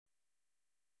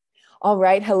All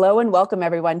right. Hello and welcome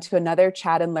everyone to another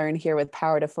Chat and Learn here with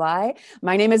Power to Fly.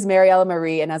 My name is Mariella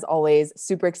Marie, and as always,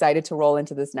 super excited to roll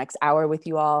into this next hour with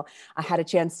you all. I had a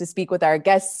chance to speak with our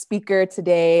guest speaker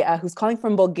today, who's calling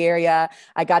from Bulgaria.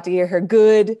 I got to hear her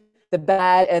good, the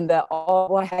bad, and the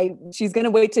all. She's going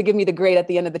to wait to give me the great at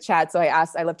the end of the chat. So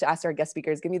I love to ask our guest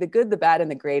speakers, give me the good, the bad, and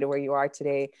the great of where you are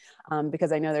today,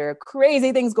 because I know there are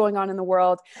crazy things going on in the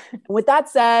world. With that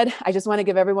said, I just want to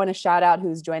give everyone a shout out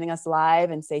who's joining us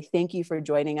live and say thank you for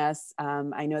joining us.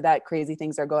 I know that crazy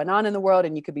things are going on in the world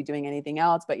and you could be doing anything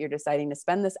else, but you're deciding to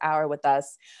spend this hour with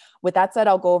us. With that said,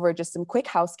 I'll go over just some quick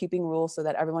housekeeping rules so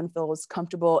that everyone feels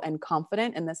comfortable and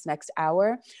confident in this next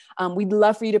hour. We'd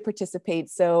love for you to participate.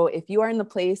 So if you are in the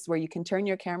place where you can turn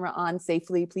your camera on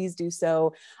safely, please do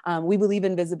so. We believe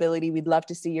in visibility. We'd love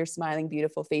to see your smiling,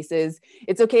 beautiful faces.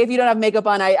 It's okay if you don't have makeup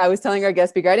on. I was telling our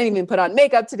guest speaker, I didn't even put on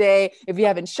makeup today. If you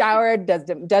haven't showered,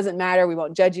 doesn't matter. We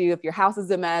won't judge you. If your house is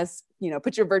a mess,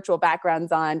 put your virtual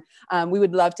backgrounds on. We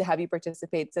would love to have you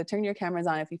participate. So turn your cameras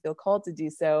on if you feel called to do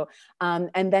so.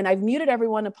 And then I've muted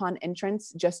everyone upon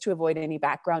entrance just to avoid any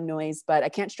background noise, but I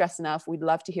can't stress enough. We'd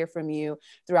love to hear from you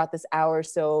throughout this hour.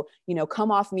 So,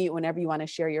 come off mute whenever you want to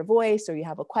share your voice or you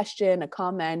have a question, a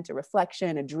comment, a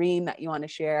reflection, a dream that you want to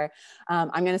share. I'm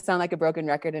going to sound like a broken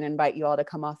record and invite you all to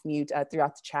come off mute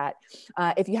throughout the chat.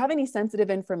 If you have any sensitive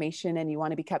information and you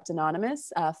want to be kept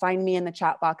anonymous, find me in the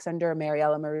chat box under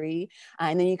Mariella Marie.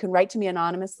 And then you can write to me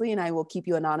anonymously and I will keep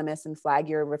you anonymous and flag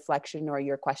your reflection or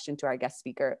your question to our guest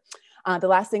speaker. The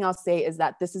last thing I'll say is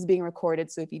that this is being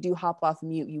recorded. So if you do hop off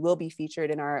mute, you will be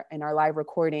featured in our live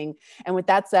recording. And with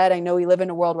that said, I know we live in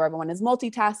a world where everyone is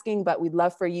multitasking, but we'd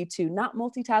love for you to not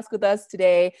multitask with us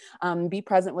today. Be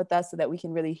present with us so that we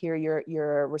can really hear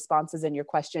your responses and your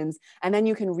questions. And then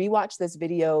you can rewatch this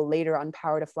video later on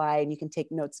Power to Fly and you can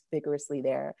take notes vigorously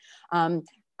there.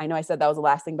 I know I said that was the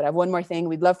last thing, but I have one more thing.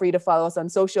 We'd love for you to follow us on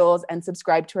socials and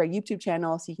subscribe to our YouTube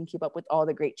channel so you can keep up with all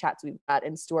the great chats we've got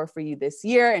in store for you this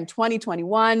year in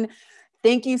 2021.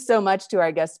 Thank you so much to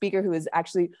our guest speaker, who is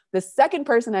actually the second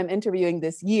person I'm interviewing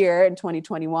this year in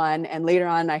 2021. And later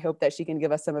on, I hope that she can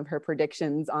give us some of her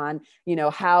predictions on,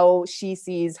 how she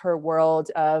sees her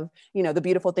world of, the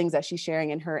beautiful things that she's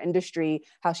sharing in her industry,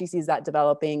 how she sees that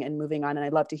developing and moving on. And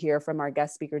I'd love to hear from our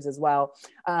guest speakers as well,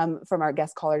 from our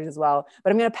guest callers as well. But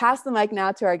I'm going to pass the mic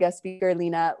now to our guest speaker,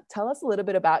 Lena. Tell us a little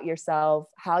bit about yourself,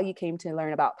 how you came to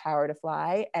learn about Power to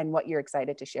Fly, and what you're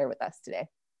excited to share with us today.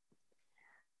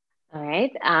 All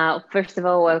right. First of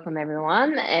all, welcome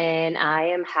everyone, and I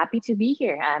am happy to be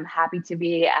here. I'm happy to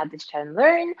be at this Chat and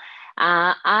Learn.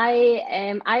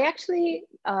 I actually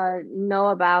know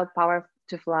about Power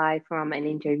to Fly from an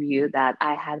interview that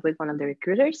I had with one of the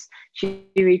recruiters. She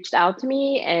reached out to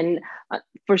me, and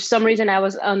for some reason I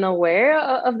was unaware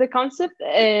of the concept,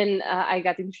 and I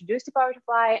got introduced to Power to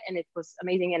Fly, and it was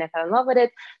amazing, and I fell in love with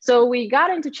it. So we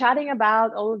got into chatting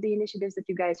about all of the initiatives that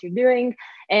you guys are doing,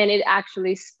 and it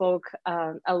actually spoke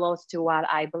a lot to what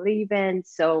I believe in.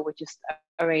 So we just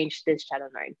arranged this Chat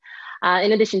and Learn.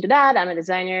 In addition to that, I'm a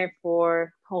designer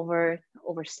for over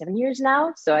 7 years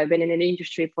now. So I've been in the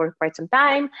industry for quite some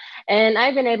time, and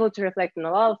I've been able to reflect on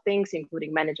a lot of things,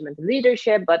 including management and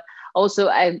leadership, but also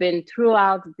I've been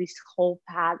throughout this whole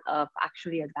path of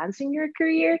actually advancing your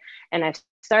career. And I've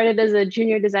started as a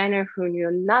junior designer who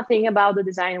knew nothing about the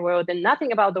design world and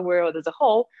nothing about the world as a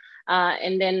whole.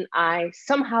 And then I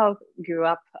somehow grew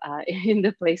up in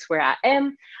the place where I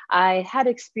am. I had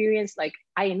experience,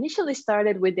 I initially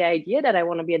started with the idea that I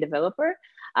want to be a developer.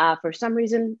 For some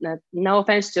reason, no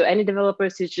offense to any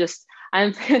developers, it's just,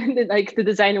 I'm like the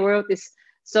design world is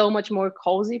so much more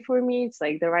cozy for me. It's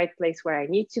like the right place where I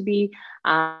need to be.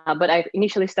 But I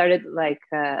initially started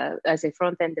as a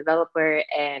front-end developer,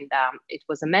 and it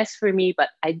was a mess for me, but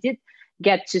I did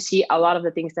get to see a lot of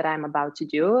the things that I'm about to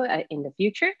do in the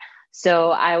future.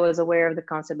 So I was aware of the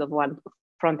concept of what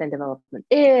front-end development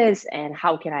is and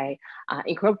how can I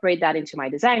incorporate that into my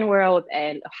design world,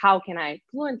 and how can I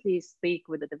fluently speak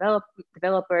with the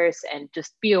developers and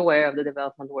just be aware of the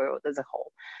development world as a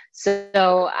whole.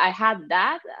 So I had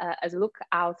that as a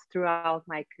lookout throughout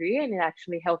my career, and it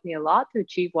actually helped me a lot to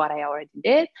achieve what I already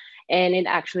did. And it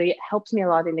actually helps me a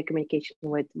lot in the communication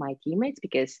with my teammates,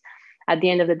 because at the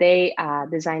end of the day,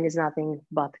 design is nothing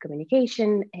but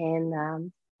communication,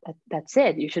 and that's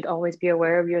it. You should always be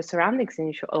aware of your surroundings, and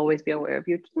you should always be aware of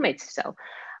your teammates. So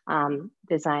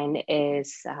design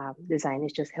is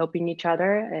just helping each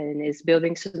other and is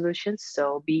building solutions.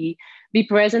 So be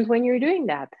present when you're doing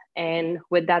that. And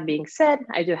with that being said,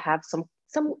 I do have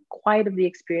some quite of the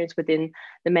experience within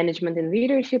the management and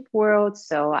leadership world,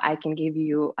 so I can give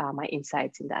you my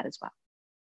insights in that as well.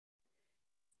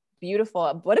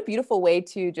 Beautiful. What a beautiful way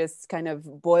to just kind of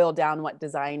boil down what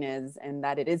design is, and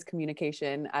that it is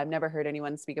communication. I've never heard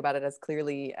anyone speak about it as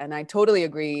clearly, and I totally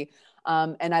agree.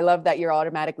 And I love that you're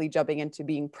automatically jumping into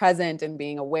being present and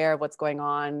being aware of what's going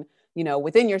on,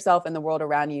 within yourself and the world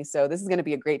around you. So this is going to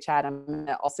be a great chat. I'm going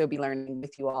to also be learning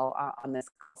with you all on this.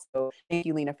 So thank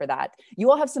you, Lena, for that. You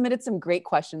all have submitted some great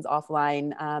questions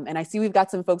offline. And I see we've got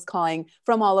some folks calling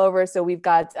from all over. So we've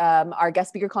got our guest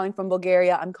speaker calling from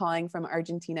Bulgaria. I'm calling from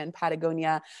Argentina and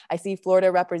Patagonia. I see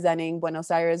Florida representing,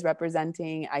 Buenos Aires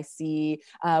representing. I see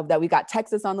that we've got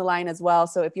Texas on the line as well.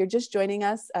 So if you're just joining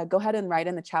us, go ahead and write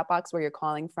in the chat box where you're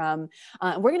calling from.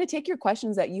 We're going to take your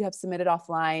questions that you have submitted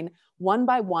offline one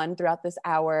by one throughout this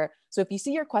hour. So if you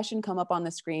see your question come up on the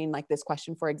screen, like this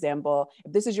question, for example,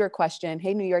 if this is your question,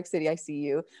 hey, New York City, I see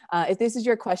you. If this is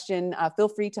your question, feel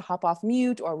free to hop off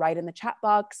mute or write in the chat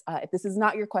box. If this is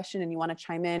not your question and you want to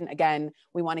chime in, again,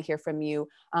 we want to hear from you.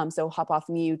 So hop off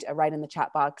mute, write in the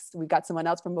chat box. We've got someone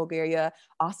else from Bulgaria.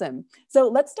 Awesome. So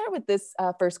let's start with this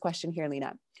first question here,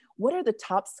 Lena. What are the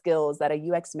top skills that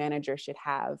a UX manager should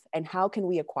have, and how can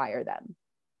we acquire them?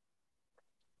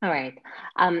 All right.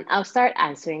 I'll start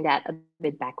answering that a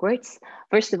bit backwards.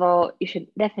 First of all, you should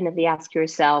definitely ask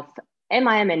yourself, am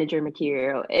I a manager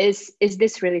material? Is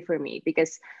this really for me?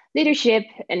 Because leadership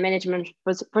and management,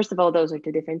 first of all, those are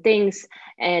two different things.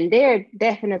 And they're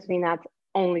definitely not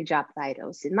only job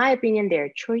titles. In my opinion, they're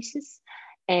choices.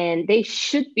 And they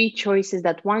should be choices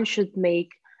that one should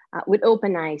make with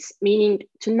open eyes, meaning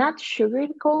to not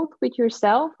sugarcoat with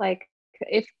yourself. Like,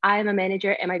 if I'm a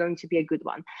manager, am I going to be a good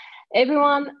one?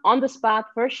 Everyone on the spot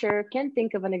for sure can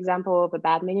think of an example of a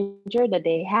bad manager that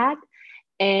they had.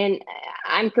 And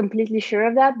I'm completely sure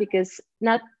of that because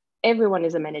not everyone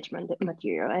is a management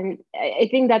material. And I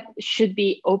think that should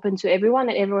be open to everyone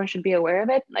and everyone should be aware of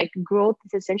it. Like, growth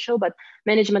is essential, but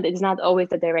management is not always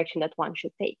the direction that one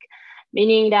should take.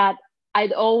 Meaning that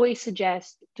I'd always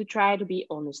suggest to try to be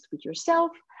honest with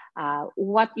yourself,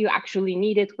 what you actually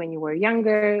needed when you were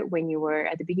younger, when you were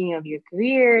at the beginning of your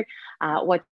career,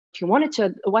 what you wanted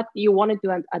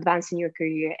to advance in your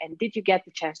career, and did you get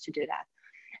the chance to do that?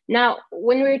 Now,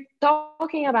 when we're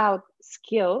talking about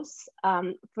skills,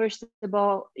 first of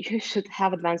all, you should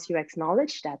have advanced UX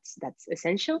knowledge. That's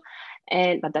essential,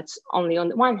 but that's only on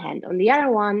the one hand. On the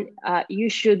other one, you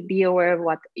should be aware of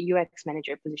what UX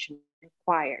manager position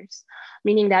requires,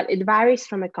 meaning that it varies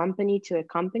from a company to a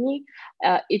company.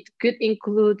 It could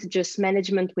include just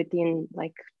management within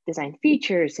like design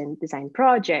features and design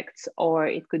projects, or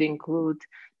it could include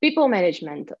people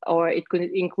management, or it could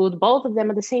include both of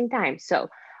them at the same time. So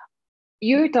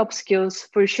your top skills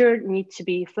for sure need to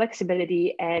be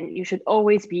flexibility, and you should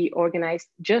always be organized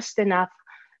just enough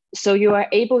so you are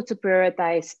able to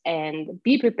prioritize and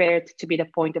be prepared to be the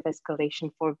point of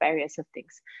escalation for various of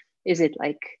things. Is it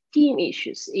like team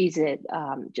issues? Is it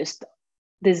just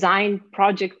design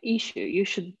project issue? You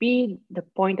should be the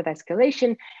point of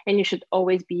escalation, and you should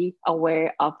always be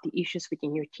aware of the issues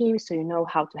within your team so you know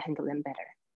how to handle them better.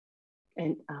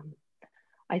 And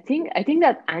I think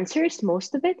that answers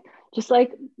most of it. Just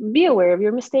like, be aware of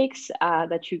your mistakes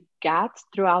that you got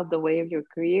throughout the way of your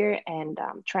career, and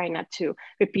try not to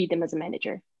repeat them as a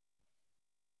manager.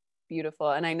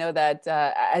 Beautiful. And I know that,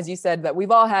 as you said, that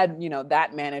we've all had,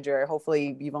 that manager.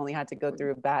 Hopefully you've only had to go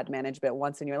through bad management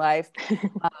once in your life.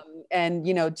 And,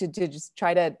 to just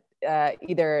try to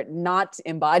either not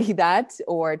embody that,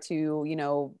 or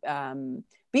to,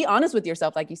 be honest with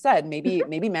yourself. Like you said,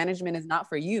 maybe management is not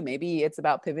for you. Maybe it's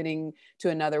about pivoting to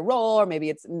another role, or maybe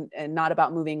it's not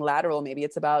about moving lateral. Maybe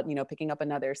it's about, picking up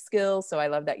another skill. So I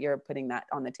love that you're putting that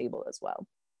on the table as well.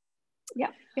 Yeah.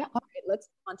 All right, let's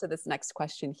move on to this next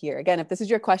question here. Again, if this is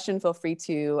your question, feel free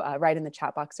to write in the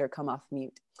chat box or come off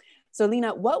mute. So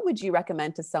Lena, what would you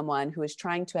recommend to someone who is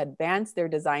trying to advance their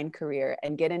design career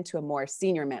and get into a more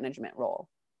senior management role?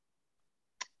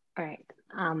 All right.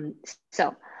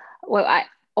 Well, I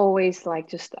always like,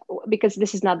 just because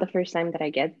this is not the first time that I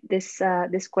get this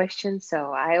question,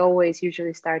 so I always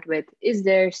usually start with, is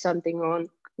there something wrong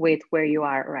with where you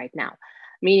are right now?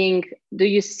 Meaning, do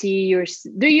you see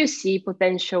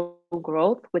potential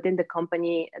growth within the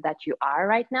company that you are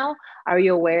right now? Are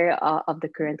you aware of the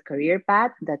current career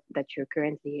path that you're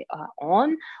currently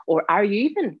on? Or are you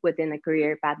even within a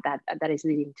career path that is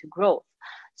leading to growth?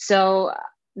 So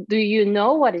do you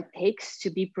know what it takes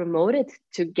to be promoted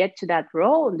to get to that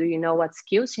role? Do you know what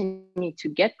skills you need to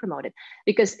get promoted?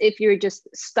 Because if you're just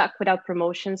stuck without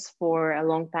promotions for a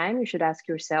long time, you should ask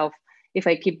yourself, if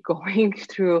I keep going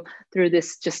through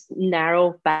this just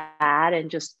narrow path and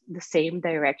just the same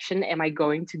direction, am I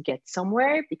going to get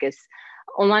somewhere? Because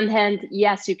On one hand,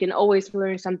 yes, you can always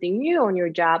learn something new on your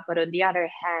job, but on the other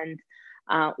hand,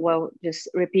 well, just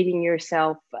repeating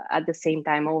yourself at the same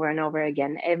time over and over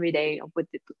again every day with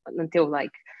it, until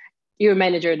like your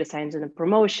manager decides on a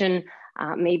promotion.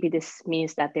 Maybe this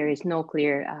means that there is no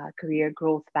clear career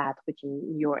growth path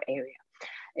within your area.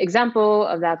 Example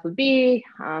of that would be,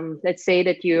 let's say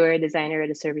that you're a designer at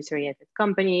a service-oriented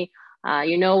company.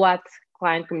 You know what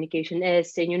client communication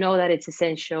is, and you know that it's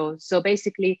essential. So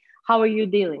basically, how are you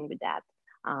dealing with that?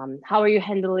 How are you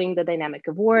handling the dynamic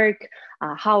of work?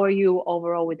 How are you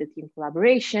overall with the team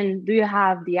collaboration? Do you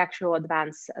have the actual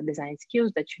advanced design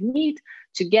skills that you need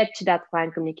to get to that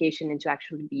client communication and to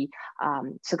actually be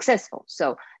successful?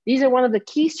 So these are one of the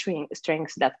key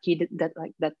strengths that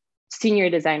senior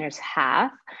designers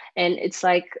have. And it's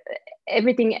like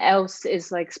everything else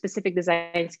is like specific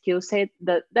design skill set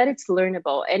that it's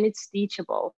learnable and it's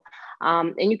teachable.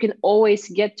 And you can always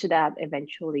get to that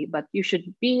eventually, but you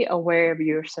should be aware of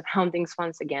your surroundings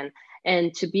once again,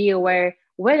 and to be aware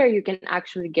whether you can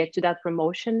actually get to that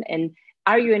promotion, and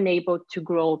are you enabled to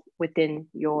grow within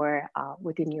your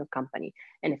company.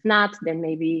 And if not, then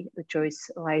maybe the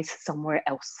choice lies somewhere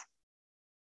else.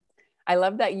 I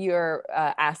love that you're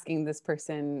asking this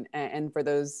person, and for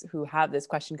those who have this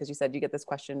question, because you said you get this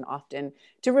question often,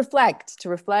 to reflect,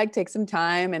 take some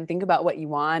time and think about what you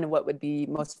want and what would be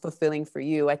most fulfilling for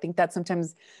you. I think that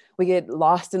sometimes we get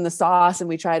lost in the sauce and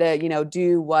we try to,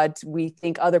 do what we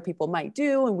think other people might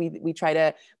do. And we try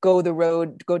to go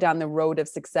down the road of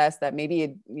success that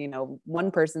maybe,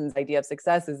 one person's idea of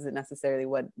success isn't necessarily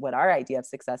what our idea of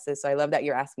success is. So I love that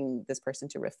you're asking this person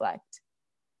to reflect.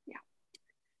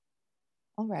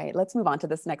 All right, let's move on to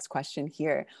this next question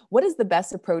here. What is the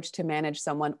best approach to manage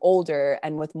someone older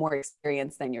and with more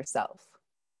experience than yourself?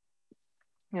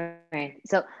 All right.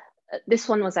 So this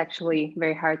one was actually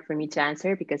very hard for me to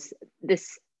answer, because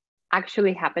this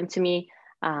actually happened to me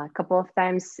a couple of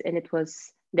times, and it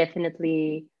was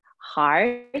definitely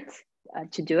hard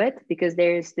to do it, because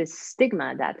there's this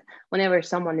stigma that whenever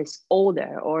someone is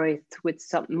older or it's with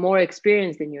some more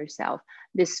experience than yourself,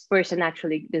 this person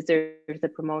actually deserves the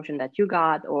promotion that you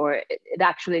got, or it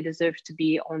actually deserves to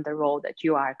be on the role that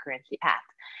you are currently at.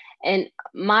 And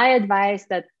my advice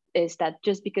is that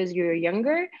just because you're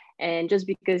younger and just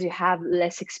because you have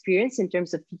less experience in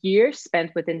terms of years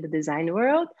spent within the design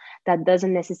world, that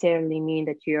doesn't necessarily mean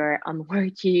that you're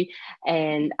unworthy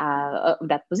and of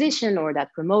that position or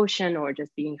that promotion, or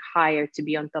just being hired to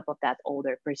be on top of that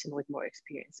older person with more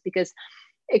experience. Because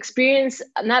experience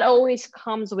not always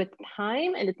comes with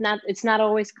time, and it's not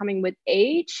always coming with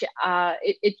age.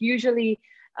 It usually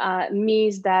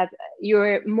means that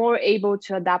you're more able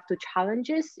to adapt to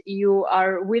challenges, you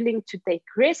are willing to take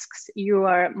risks, you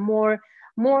are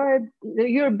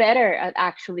you're better at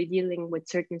actually dealing with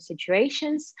certain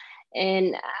situations.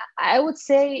 And I would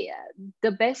say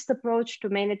the best approach to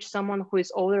manage someone who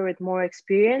is older with more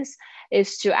experience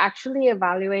is to actually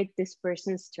evaluate this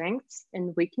person's strengths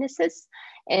and weaknesses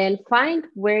and find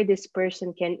where this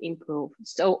person can improve.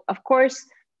 So of course,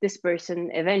 this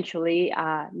person eventually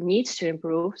needs to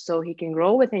improve so he can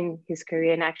grow within his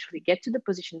career and actually get to the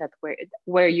position that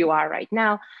where you are right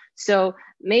now. So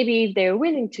maybe if they're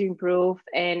willing to improve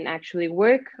and actually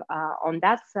work on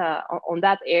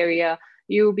that area,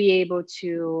 you'll be able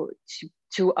to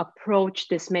approach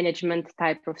this management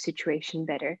type of situation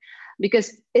better,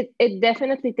 because it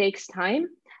definitely takes time.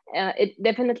 It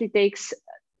definitely takes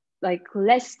like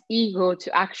less ego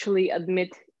to actually admit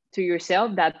to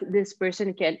yourself that this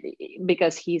person can,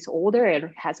 because he's older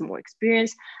and has more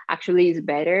experience, actually is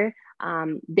better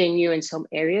than you in some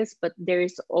areas. But there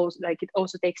is also it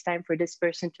also takes time for this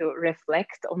person to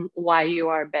reflect on why you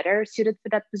are better suited for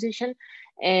that position.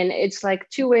 And it's like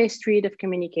two-way street of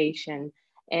communication.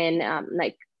 And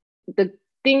the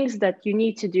things that you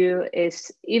need to do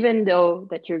is, even though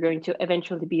that you're going to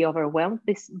eventually be overwhelmed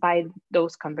by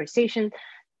those conversations,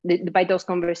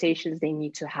 they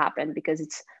need to happen, because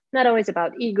it's not always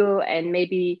about ego, and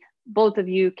maybe both of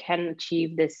you can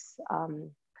achieve this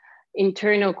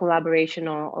internal collaboration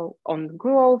on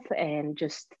growth and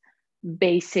just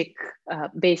basic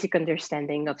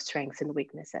understanding of strengths and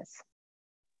weaknesses.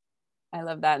 I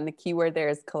love that. And the key word there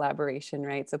is collaboration,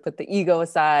 right? So put the ego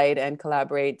aside and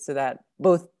collaborate so that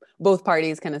both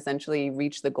parties can essentially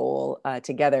reach the goal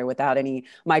together without any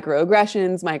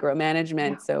microaggressions,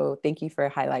 micromanagement. Yeah. So thank you for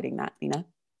highlighting that, Lina.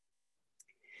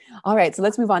 All right, so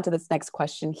let's move on to this next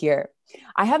question here.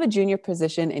 I have a junior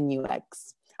position in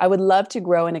UX. I would love to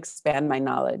grow and expand my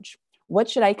knowledge. What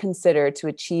should I consider to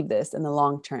achieve this in the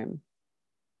long term?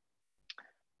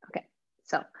 Okay,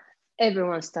 so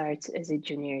Everyone starts as a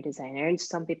junior designer, and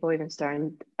some people even start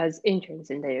as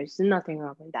interns, and there's nothing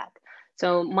wrong with that.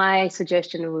 So my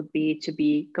suggestion would be to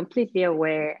be completely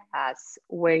aware as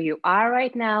where you are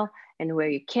right now and where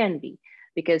you can be,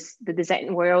 because the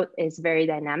design world is very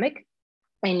dynamic,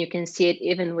 and you can see it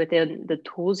even within the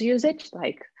tools usage.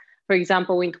 Like, for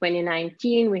example, in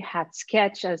 2019 we had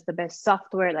Sketch as the best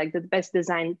software, like the best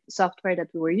design software that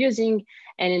we were using,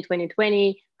 and in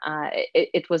 2020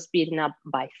 it was beaten up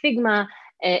by Figma,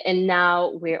 and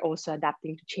now we're also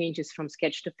adapting to changes from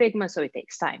Sketch to Figma, so it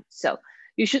takes time. So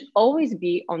you should always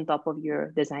be on top of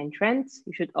your design trends.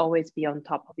 You should always be on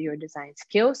top of your design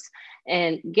skills,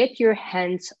 and get your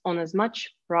hands on as much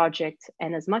projects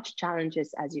and as much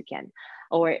challenges as you can.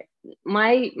 Or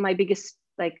my biggest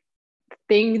like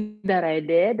thing that I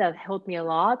did that helped me a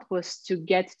lot was to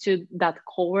get to that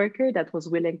coworker that was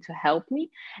willing to help me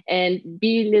and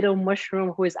be little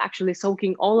mushroom who is actually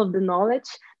soaking all of the knowledge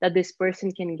that this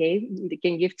person can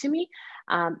give to me,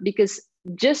 because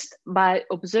just by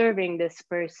observing this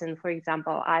person, for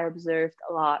example, I observed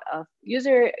a lot of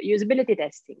usability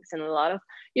testings and a lot of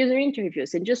user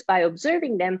interviews, and just by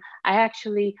observing them I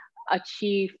actually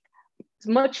achieved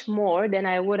much more than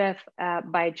I would have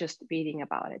by just reading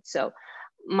about it. So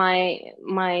my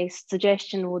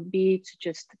suggestion would be to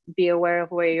just be aware of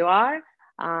where you are,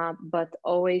 but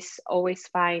always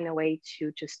find a way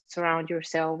to just surround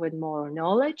yourself with more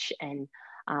knowledge and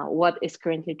what is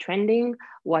currently trending,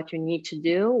 what you need to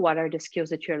do, what are the skills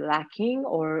that you're lacking,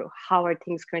 or how are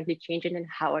things currently changing, and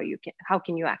how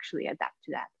can you actually adapt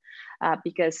to that?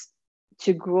 Because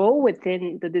to grow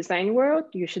within the design world,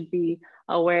 you should be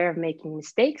aware of making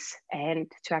mistakes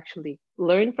and to actually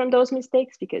learn from those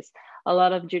mistakes, because a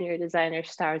lot of junior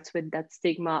designers starts with that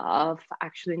stigma of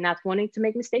actually not wanting to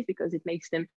make mistakes because it makes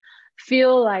them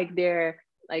feel like they're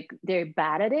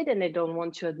bad at it and they don't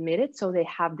want to admit it. So they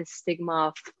have this stigma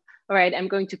of, all right, I'm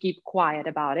going to keep quiet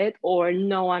about it, or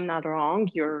no, I'm not wrong,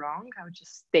 you're wrong, I'll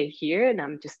just stay here and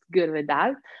I'm just good with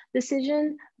that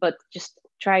decision. But just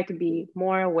try to be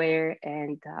more aware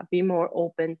and be more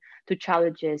open to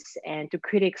challenges and to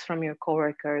critics from your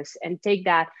coworkers, and take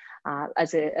that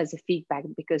as a feedback,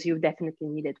 because you definitely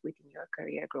need it within your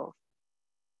career growth.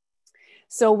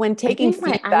 So when I taking think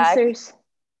my feedback, answers,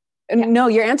 yeah. no,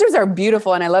 your answers are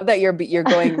beautiful, and I love that you're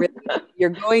going really,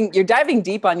 you're diving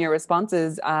deep on your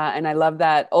responses, and I love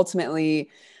that. Ultimately,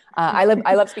 I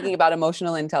love speaking about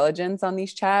emotional intelligence on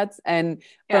these chats, and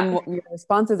from Yeah. your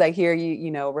responses, I hear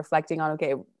you reflecting on,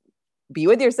 okay, be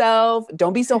with yourself,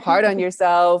 don't be so hard on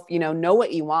yourself, know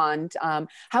what you want.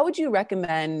 How would you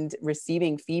recommend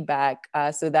receiving feedback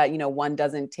so that one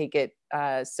doesn't take it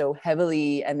so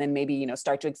heavily, and then maybe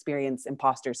start to experience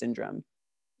imposter syndrome?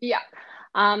 Yeah,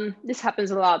 this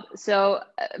happens a lot. So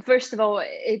first of all,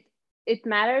 it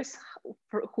matters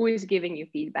who is giving you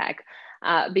feedback,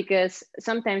 because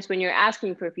sometimes when you're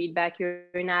asking for feedback, you're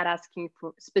not asking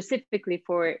for specifically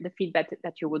for the feedback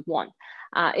that you would want.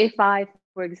 If I,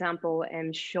 for example,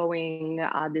 am showing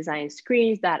design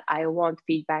screens that I want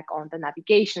feedback on the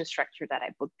navigation structure that I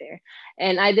put there,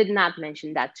 and I did not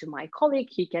mention that to my colleague,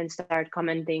 he can start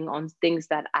commenting on things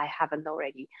that I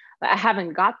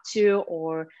haven't got to,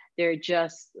 or they're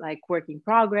just like work in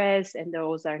progress and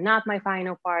those are not my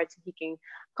final parts. He can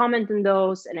comment on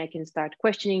those and I can start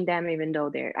questioning them even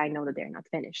though I know that they're not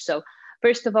finished. So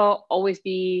first of all, always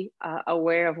be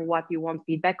aware of what you want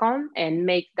feedback on and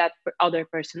make that other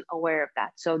person aware of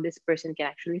that, so this person can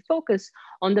actually focus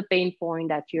on the pain point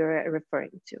that you're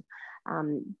referring to.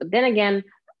 But then again,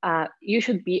 you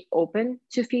should be open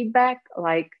to feedback,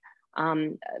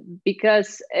 um,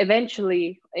 because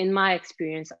eventually, in my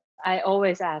experience, I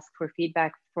always ask for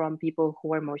feedback from people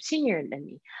who are more senior than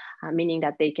me, meaning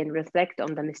that they can reflect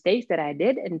on the mistakes that I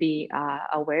did and be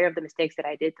aware of the mistakes that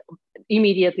I did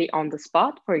immediately on the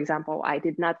spot. For example, I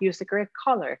did not use the correct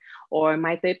color, or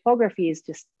my typography is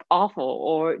just awful,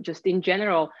 or just in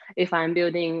general, if I'm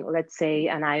building, let's say,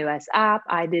 an iOS app,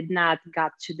 I did not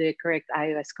got to the correct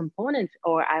iOS component,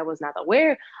 or I was not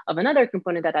aware of another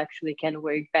component that actually can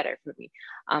work better for me.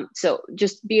 So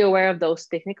just be aware of those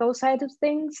technical side of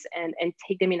things and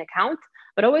take them in account,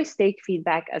 but always take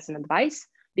feedback as an advice,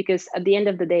 because at the end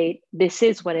of the day, this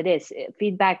is what it is.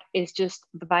 Feedback is just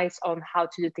advice on how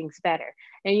to do things better.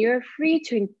 And you're free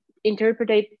to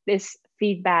interpret this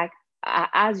feedback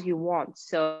as you want.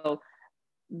 So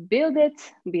build it,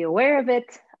 be aware of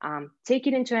it, take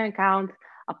it into account,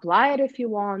 apply it if you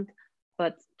want,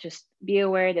 but just be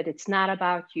aware that it's not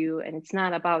about you and it's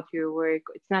not about your work.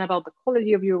 It's not about the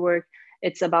quality of your work.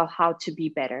 It's about how to be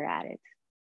better at it.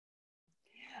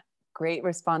 Great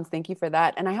response. Thank you for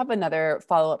that. And I have another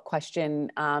follow-up question.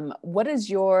 What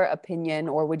is your opinion,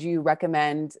 or would you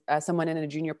recommend someone in a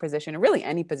junior position, or really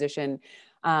any position,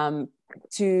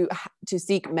 to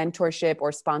seek mentorship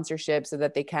or sponsorship so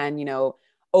that they can,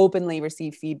 openly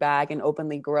receive feedback and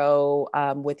openly grow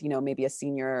with, maybe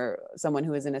someone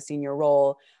who is in a senior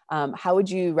role? How would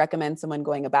you recommend someone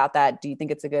going about that? Do you think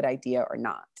it's a good idea or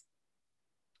not?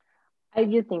 I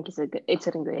do think it's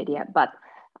a good idea, but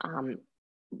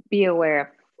be aware of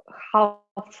how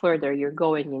further you're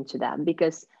going into that,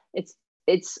 because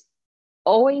it's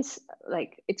always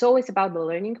it's always about the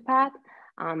learning path.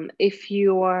 If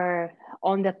you are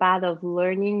on the path of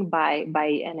learning by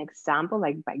an example,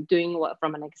 like by doing what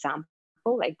from an example,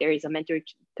 like there is a mentor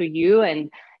to you and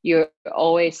you're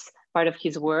always part of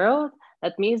his world,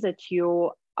 that means that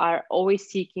you are always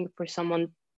seeking for someone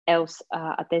else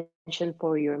attention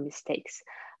for your mistakes.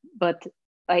 But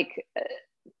like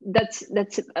that's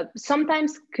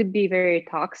sometimes could be very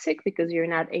toxic, because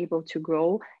you're not able to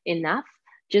grow enough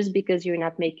just because you're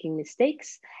not making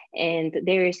mistakes, and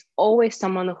there is always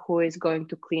someone who is going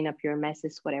to clean up your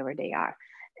messes, whatever they are.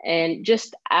 And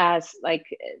just as like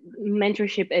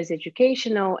mentorship is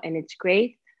educational and it's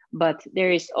great, but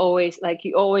there is always, like,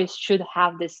 you always should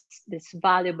have this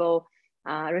valuable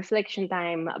reflection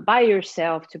time by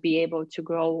yourself to be able to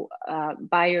grow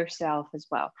by yourself as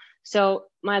well. So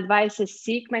my advice is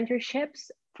seek mentorships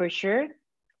for sure,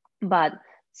 but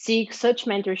seek such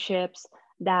mentorships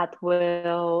that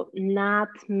will not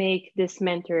make this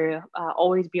mentor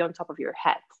always be on top of your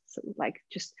head. So like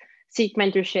just seek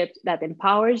mentorship that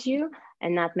empowers you,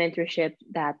 and not mentorship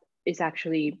that is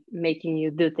actually making you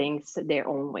do things their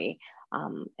own way.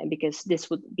 And because this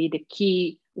would be the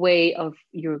key way of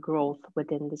your growth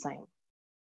within design.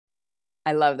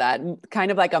 I love that.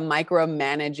 Kind of like a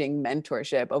micromanaging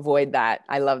mentorship. Avoid that.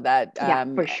 I love that. Yeah,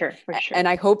 for sure, for sure. And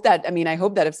I hope that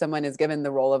if someone is given the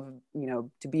role of,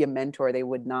 to be a mentor, they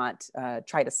would not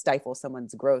try to stifle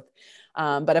someone's growth.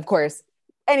 But of course,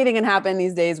 anything can happen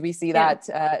these days. We see that.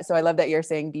 So I love that you're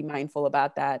saying be mindful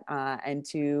about that, and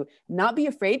to not be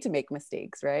afraid to make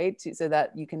mistakes, right? So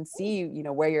that you can see,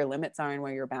 where your limits are and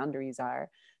where your boundaries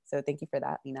are. So thank you for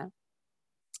that, Lina.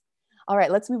 All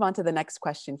right, let's move on to the next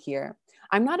question here.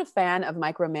 I'm not a fan of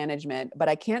micromanagement, but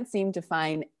I can't seem to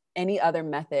find any other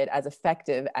method as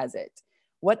effective as it.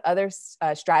 What other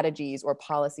strategies or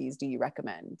policies do you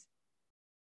recommend?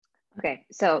 Okay,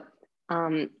 so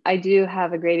I do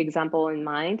have a great example in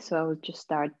mind. So I will just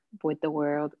start with the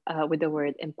word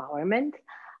empowerment.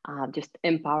 Just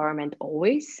empowerment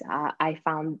always. I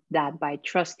found that by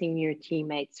trusting your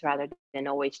teammates rather than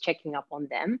always checking up on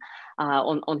them,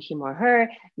 on him or her,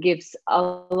 gives a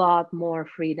lot more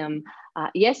freedom.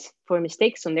 Yes, for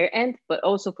mistakes on their end, but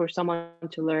also for someone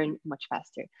to learn much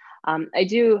faster.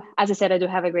 As I said, I do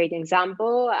have a great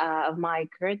example of my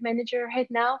current manager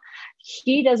right now.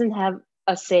 He doesn't have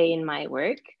a say in my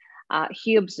work.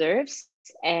 He observes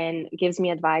and gives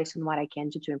me advice on what I can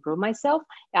do to improve myself.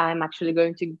 I'm actually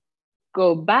going to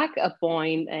go back a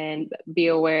point and be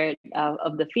aware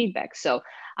of the feedback. So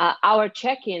our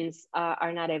check-ins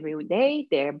are not every day,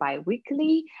 they're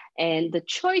bi-weekly. And the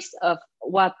choice of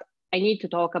what I need to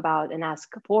talk about and ask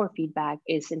for feedback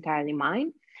is entirely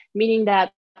mine, meaning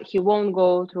that he won't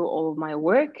go through all of my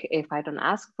work if I don't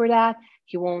ask for that.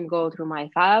 He won't go through my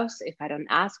files if I don't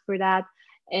ask for that.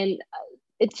 And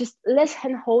it's just less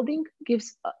hand holding,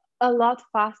 gives a lot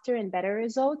faster and better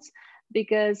results,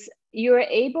 because you're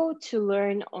able to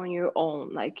learn on your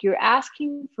own. Like, you're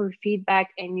asking for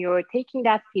feedback and you're taking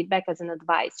that feedback as an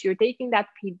advice. You're taking that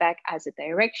feedback as a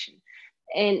direction.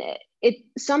 And it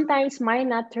sometimes might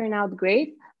not turn out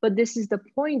great, but this is the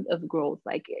point of growth.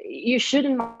 Like, you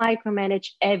shouldn't micromanage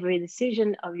every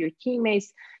decision of your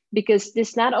teammates, because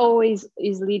this not always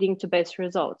is leading to best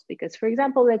results. Because, for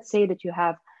example, let's say that you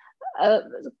have a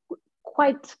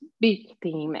quite big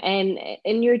team,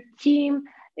 and your team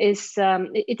is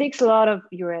it takes a lot of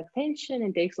your attention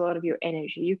and takes a lot of your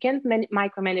energy. You can't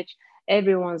micromanage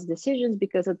everyone's decisions,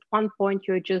 because at one point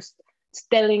you're just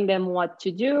telling them what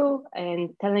to do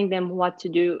and telling them what to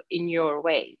do in your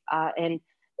way. And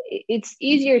it's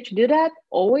easier to do that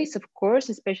always, of course,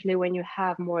 especially when you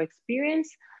have more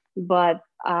experience. But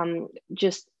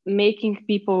just making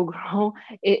people grow,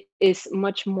 it is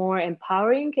much more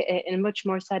empowering and much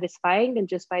more satisfying than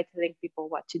just by telling people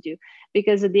what to do.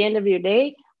 Because at the end of your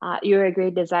day, you're a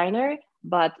great designer,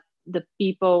 but the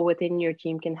people within your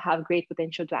team can have great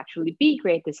potential to actually be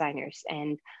great designers.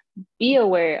 And be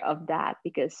aware of that,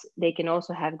 because they can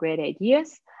also have great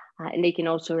ideas, and they can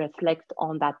also reflect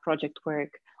on that project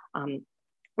work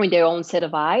with their own set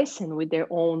of eyes and with their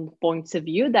own points of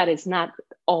view that is not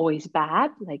always bad.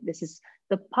 Like this is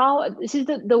the power, this is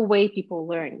the way people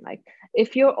learn. Like if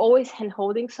you're always hand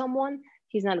holding someone,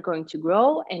 he's not going to grow,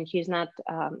 and he's not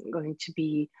going to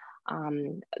be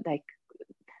like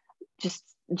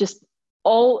just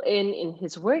all in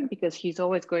his work, because he's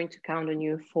always going to count on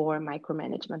you for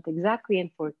micromanagement, exactly,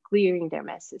 and for clearing their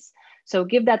messes. So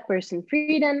give that person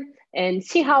freedom and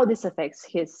see how this affects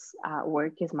his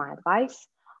work, is my advice.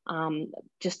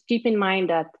 Just keep in mind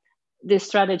that this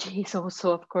strategy is also,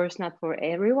 of course, not for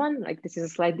everyone. Like this is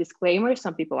a slight disclaimer.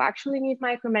 Some people actually need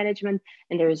micromanagement,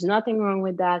 and there is nothing wrong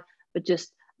with that. But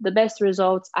just the best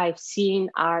results I've seen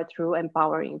are through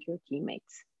empowering your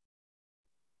teammates.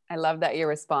 I love that your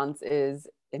response is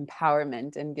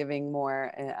empowerment and giving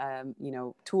more,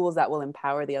 tools that will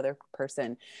empower the other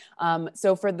person.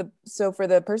 So for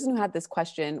the person who had this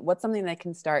question, what's something that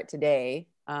can start today,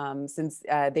 since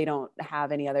they don't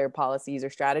have any other policies or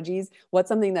strategies? What's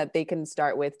something that they can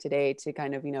start with today to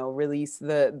kind of, release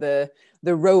the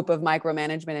rope of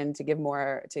micromanagement and to give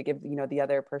the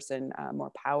other person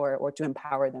more power, or to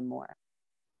empower them more?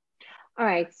 All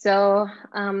right. So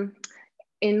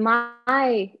in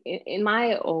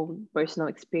my own personal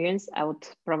experience, I would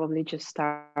probably just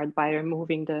start by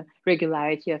removing the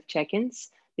regularity of check-ins,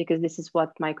 because this is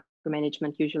what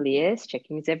micromanagement usually is.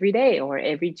 Check-ins every day or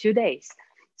every 2 days.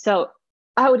 So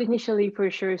I would initially for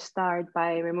sure start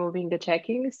by removing the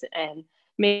check-ins and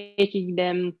making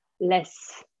them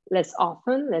less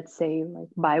often. Let's say like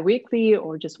bi-weekly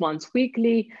or just once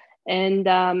weekly,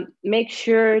 and make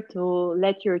sure to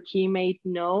let your teammate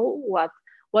know what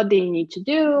they need to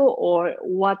do or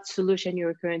what solution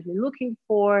you're currently looking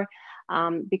for,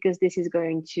 because this is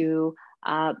going to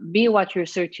be what you're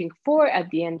searching for at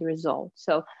the end result.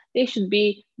 So they should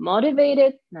be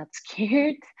motivated, not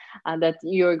scared that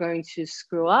you're going to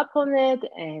screw up on it,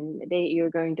 and you're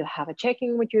going to have a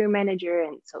check-in with your manager,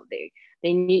 and so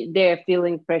they're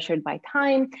feeling pressured by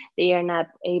time. They are not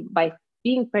by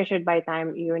being pressured by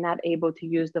time, you're not able to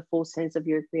use the full sense of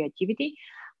your creativity.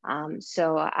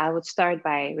 So I would start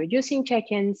by reducing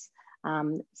check-ins,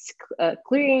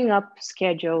 clearing up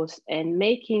schedules, and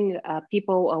making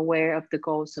people aware of the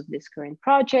goals of this current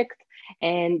project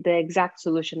and the exact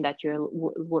solution that you're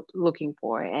looking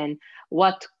for, and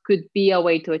what could be a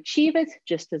way to achieve it,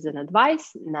 just as an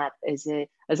advice, not as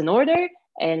an order.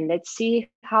 And let's see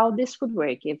how this would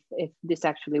work. If this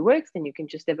actually works, then you can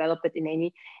just develop it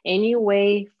in any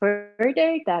way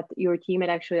further that your teammate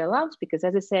actually allows, because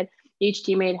as I said, each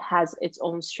teammate has its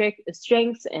own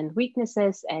strengths and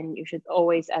weaknesses, and you should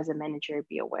always, as a manager,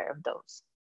 be aware of those.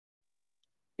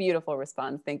 Beautiful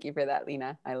response. Thank you for that,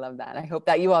 Lena. I love that. I hope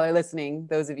that you all are listening,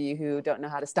 those of you who don't know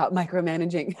how to stop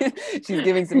micromanaging. She's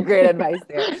giving some great advice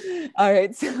there. All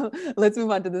right, so let's move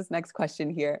on to this next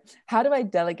question here. How do I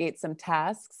delegate some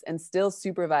tasks and still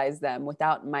supervise them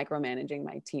without micromanaging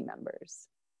my team members?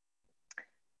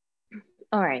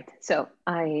 All right, so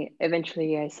I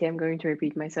see I'm going to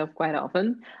repeat myself quite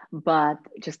often, but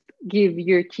just give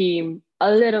your team a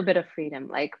little bit of freedom.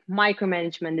 Like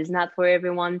micromanagement is not for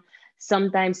everyone.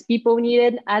 Sometimes people need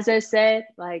it, as I said,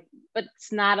 but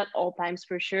it's not at all times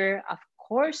for sure. Of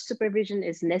course, supervision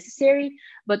is necessary,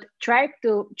 but try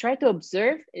to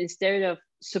observe instead of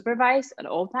supervise at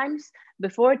all times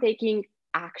before taking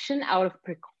action out of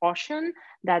precaution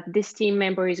that this team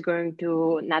member is going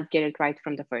to not get it right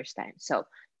from the first time. So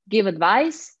give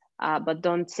advice, but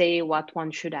don't say what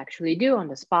one should actually do on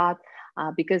the spot,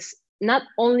 because not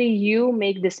only you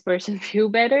make this person feel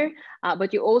better,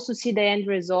 but you also see the end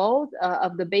result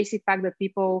of the basic fact that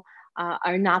people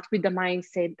are not with the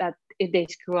mindset that if they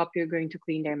screw up, you're going to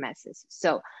clean their messes.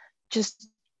 So just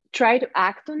try to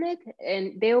act on it,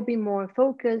 and they'll be more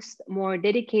focused, more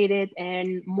dedicated,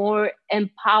 and more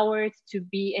empowered to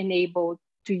be enabled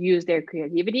to use their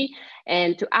creativity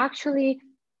and to actually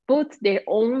put their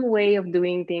own way of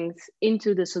doing things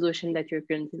into the solution that you're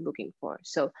currently looking for.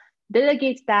 So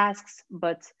delegate tasks,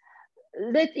 but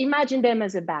imagine them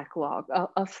as a backlog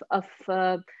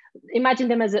imagine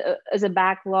them as a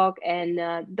backlog,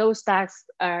 and those tasks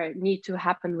need to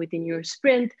happen within your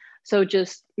sprint. So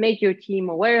just make your team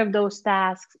aware of those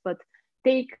tasks, but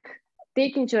take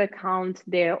into account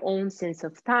their own sense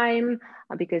of time,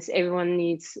 because everyone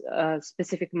needs a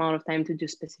specific amount of time to do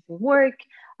specific work.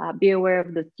 Be aware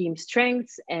of the team's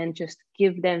strengths and just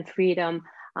give them freedom,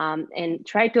 and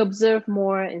try to observe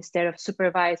more instead of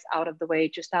supervise out of the way,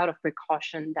 just out of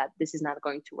precaution that this is not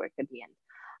going to work at the end.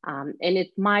 And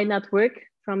it might not work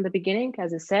from the beginning.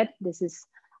 As I said, this is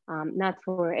not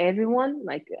for everyone.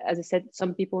 Like, as I said,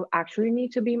 some people actually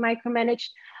need to be micromanaged,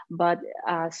 but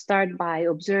start by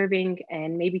observing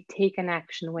and maybe take an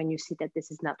action when you see that this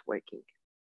is not working.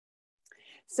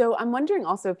 So I'm wondering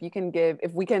also if we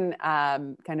can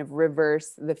kind of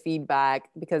reverse the feedback,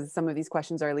 because some of these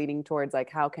questions are leading towards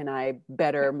like, how can I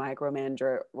better micromanage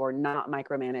or not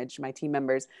micromanage my team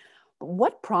members?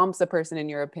 What prompts a person, in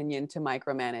your opinion, to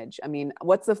micromanage? I mean,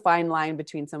 what's the fine line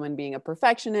between someone being a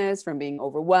perfectionist, from being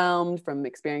overwhelmed, from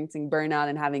experiencing burnout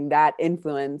and having that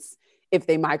influence if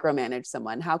they micromanage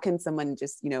someone? How can someone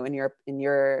just, how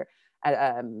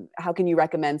can you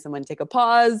recommend someone take a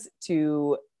pause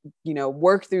to,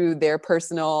 work through their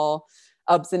personal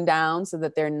ups and downs so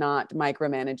that they're not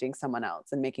micromanaging someone else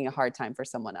and making a hard time for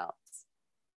someone else?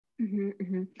 Mm-hmm,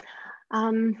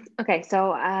 mm-hmm. Okay,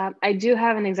 so I do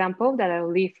have an example that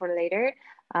I'll leave for later,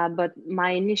 but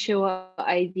my initial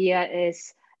idea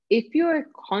is if you're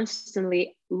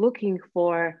constantly looking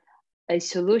for a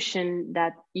solution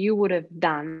that you would have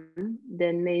done,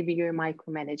 then maybe you're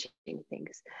micromanaging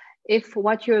things. If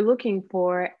what you're looking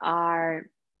for are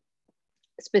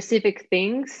specific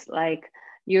things, like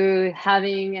you're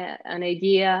having an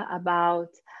idea about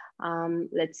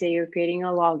let's say you're creating a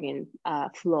login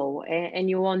flow, and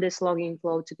you want this login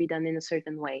flow to be done in a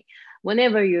certain way.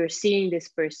 Whenever you're seeing this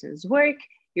person's work,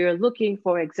 you're looking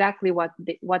for exactly what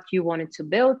you wanted to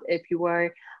build if you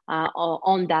were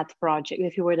on that project,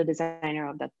 if you were the designer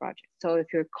of that project. So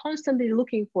if you're constantly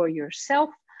looking for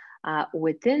yourself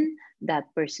within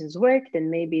that person's work, then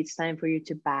maybe it's time for you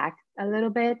to back a little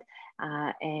bit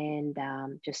and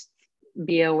just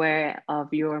be aware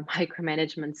of your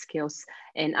micromanagement skills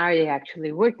and are they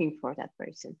actually working for that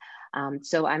person.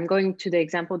 So I'm going to the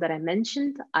example that I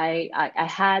mentioned. I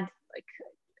had like,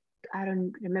 I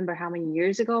don't remember how many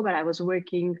years ago, but I was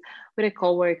working with a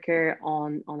coworker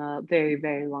on a very,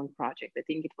 very long project. I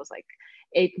think it was like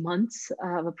 8 months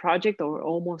of a project or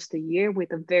almost a year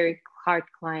with a very hard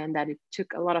client that it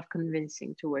took a lot of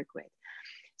convincing to work with.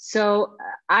 So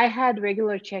I had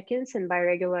regular check-ins, and by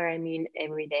regular I mean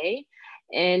every day.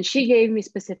 And she gave me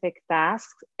specific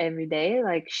tasks every day.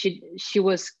 Like she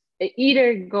was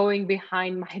either going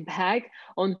behind my back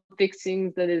on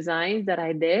fixing the designs that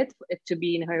I did to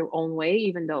be in her own way,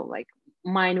 even though like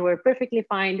mine were perfectly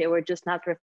fine. They were just not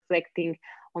reflecting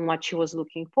on what she was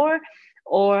looking for,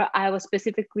 or I was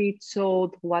specifically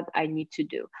told what I need to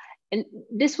do. And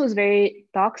this was very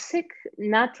toxic,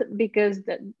 not because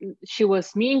that she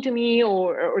was mean to me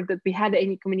or that we had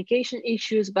any communication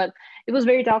issues, but it was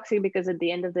very toxic because at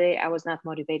the end of the day I was not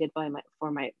motivated by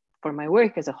my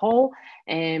work as a whole.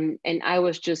 And I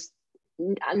was just,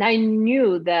 and I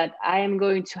knew that I am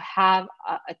going to have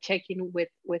a check-in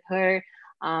with her,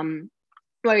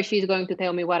 where she's going to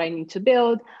tell me what I need to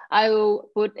build. I will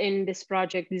put in this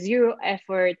project zero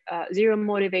effort, zero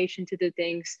motivation to do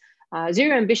things,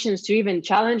 zero ambitions to even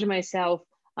challenge myself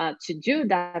to do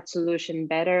that solution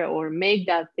better or make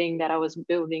that thing that I was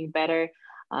building better,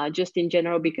 just in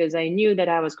general, because I knew that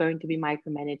I was going to be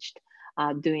micromanaged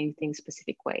doing things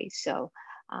specific ways. So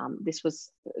this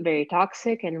was very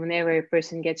toxic. And whenever a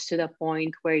person gets to the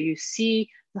point where you see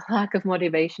the lack of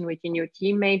motivation within your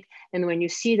teammate, and when you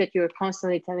see that you're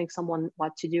constantly telling someone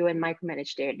what to do and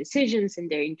micromanage their decisions and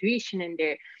their intuition and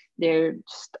their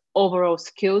just overall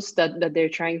skills that they're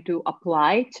trying to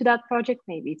apply to that project,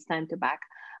 maybe it's time to back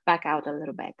out a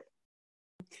little bit.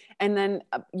 And then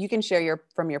you can share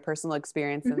from your personal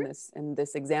experience Mm-hmm. in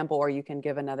this example, or you can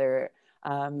give another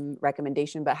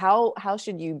recommendation. But how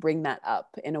should you bring that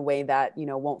up in a way that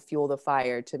won't fuel the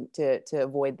fire to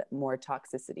avoid more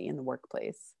toxicity in the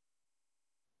workplace?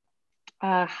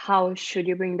 How should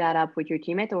you bring that up with your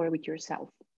teammate or with yourself?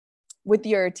 With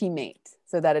your teammate,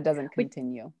 so that it doesn't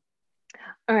continue.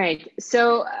 All right.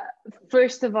 So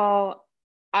first of all,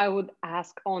 I would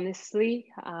ask honestly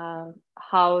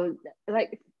how,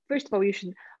 like, first of all, you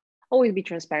should always be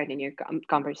transparent in your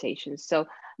conversations. So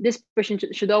this person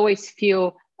should always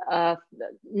feel uh,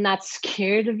 not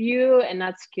scared of you and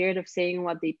not scared of saying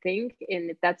what they think. And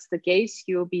if that's the case,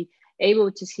 you'll be able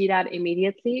to see that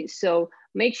immediately. So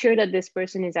make sure that this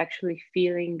person is actually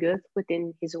feeling good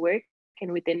within his work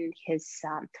and within his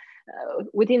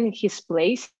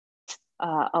place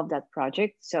of that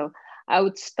project. So I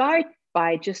would start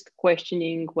by just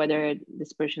questioning whether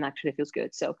this person actually feels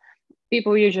good. So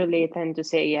people usually tend to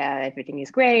say, yeah, everything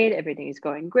is great, everything is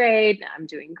going great, I'm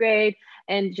doing great,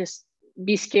 and just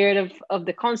be scared of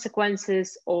the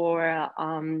consequences, or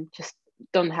just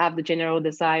don't have the general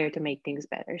desire to make things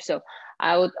better. So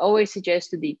I would always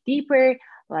suggest to dig deeper,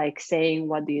 like saying,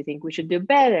 what do you think we should do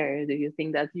better? Do you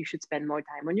think that you should spend more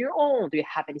time on your own? Do you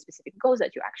have any specific goals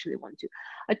that you actually want to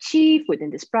achieve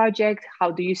within this project?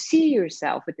 How do you see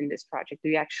yourself within this project? Do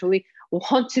you actually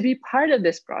want to be part of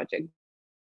this project?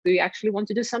 Do you actually want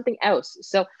to do something else?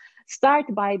 So start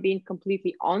by being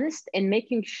completely honest and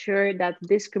making sure that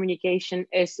this communication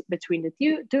is between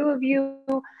the two of you,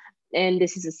 and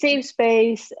this is a safe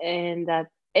space, and that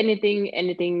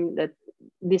anything that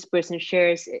this person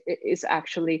shares is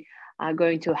actually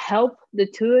going to help the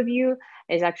two of you,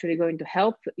 is actually going to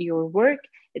help your work,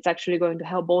 it's actually going to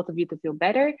help both of you to feel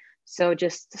better. So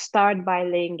just start by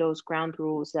laying those ground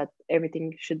rules that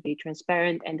everything should be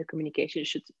transparent and the communication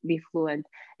should be fluent.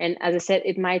 And as I said,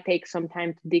 it might take some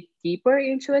time to dig deeper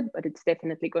into it, but it's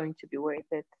definitely going to be worth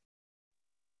it.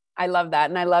 I love that.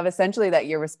 And I love essentially that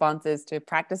your response is to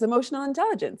practice emotional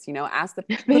intelligence, ask the,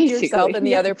 put yourself Basically, in the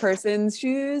yeah. other person's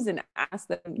shoes and ask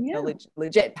them, Yeah.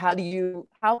 legit,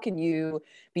 how can you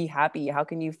be happy? How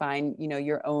can you find,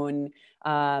 your own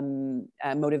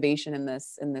motivation in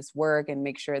this work and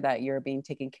make sure that you're being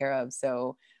taken care of?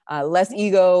 So less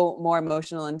ego, more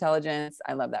emotional intelligence.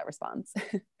 I love that response.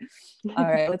 All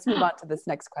right, let's move on to this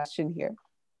next question here.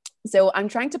 So I'm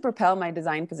trying to propel my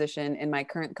design position in my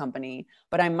current company,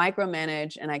 but I'm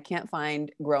micromanaged and I can't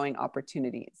find growing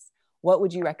opportunities. What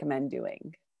would you recommend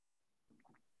doing?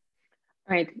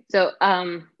 Right. So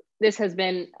this has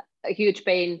been a huge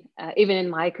pain, even in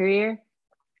my career.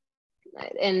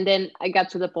 And then I got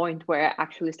to the point where I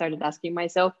actually started asking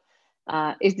myself,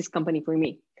 is this company for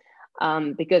me?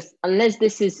 Because unless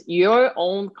this is your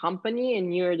own company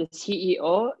and you're the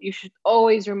CEO, you should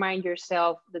always remind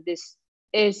yourself that this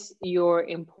is your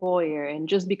employer. And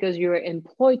just because you're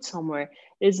employed somewhere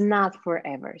is not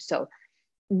forever. So,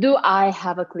 do I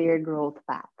have a clear growth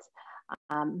path?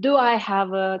 Do I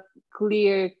have a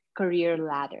clear career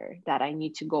ladder that I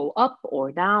need to go up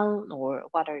or down, or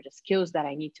what are the skills that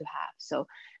I need to have? So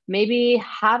maybe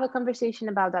have a conversation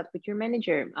about that with your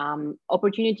manager.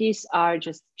 Opportunities are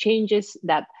just challenges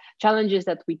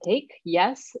that we take,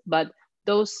 yes, but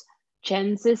those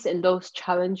chances and those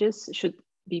challenges should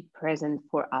be present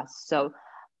for us. So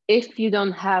if you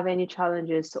don't have any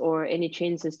challenges or any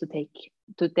chances to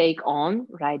take on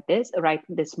right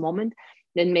this moment,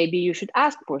 then maybe you should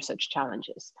ask for such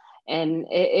challenges. And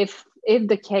if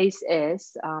the case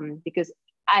is, because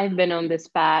I've been on this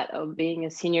path of being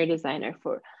a senior designer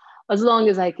for as long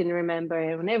as I can remember,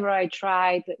 and whenever I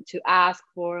tried to ask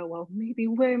for, well, maybe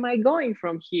where am I going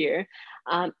from here,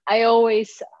 I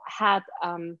always had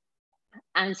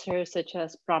answers such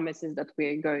as promises that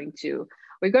we're going to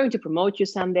promote you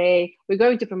someday, we're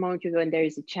going to promote you when there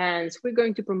is a chance, we're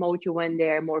going to promote you when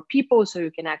there are more people so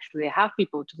you can actually have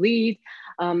people to lead,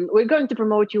 we're going to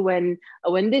promote you when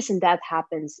this and that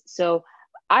happens. So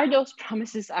are those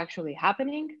promises actually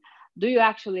happening? Do you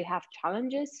actually have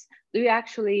challenges? Do you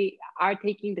actually are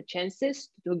taking the chances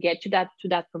to get to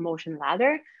that promotion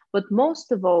ladder? But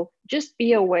most of all, just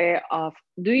be aware of,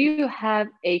 do you have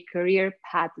a career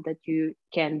path that you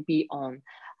can be on?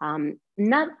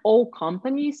 Not all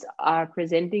companies are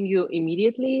presenting you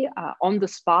immediately on the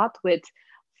spot with,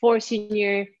 for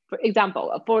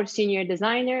example, for senior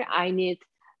designer, I need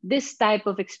this type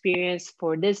of experience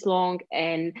for this long.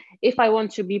 And if I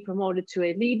want to be promoted to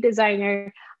a lead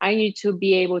designer, I need to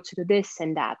be able to do this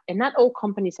and that. And not all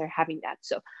companies are having that.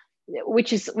 So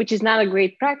which is not a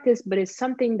great practice, but it's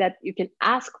something that you can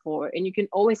ask for, and you can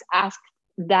always ask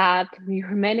that your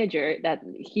manager that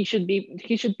he should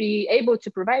be able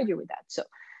to provide you with that. So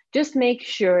just make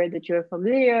sure that you're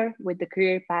familiar with the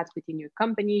career path within your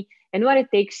company and what it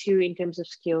takes you in terms of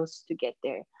skills to get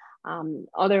there.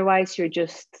 Otherwise, you're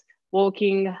just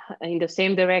walking in the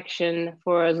same direction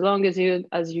for as long as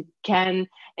you can,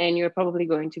 and you're probably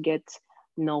going to get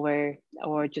nowhere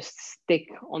or just stick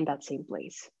on that same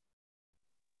place.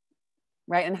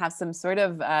 Right, and have some sort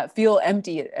of feel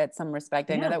empty at some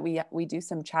respect. I know Yeah. that we do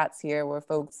some chats here where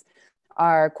folks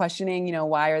are questioning,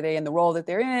 why are they in the role that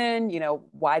they're in?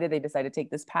 Why did they decide to take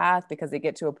this path? Because they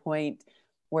get to a point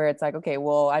where it's like, okay,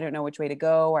 well, I don't know which way to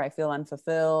go, or I feel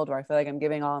unfulfilled, or I feel like I'm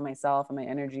giving all of myself and my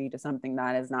energy to something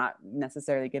that is not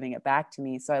necessarily giving it back to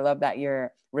me. So I love that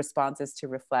your response is to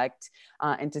reflect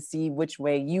and to see which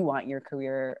way you want your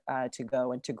career to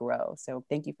go and to grow. So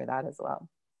thank you for that as well.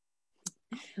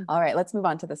 All right, let's move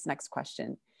on to this next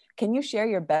question. Can you share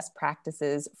your best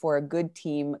practices for a good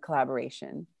team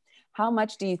collaboration? How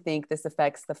much do you think this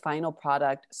affects the final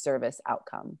product service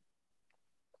outcome?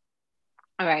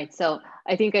 All right. So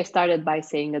I think I started by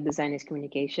saying that design is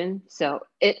communication. So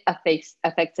it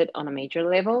affects it on a major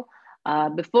level.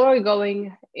 Before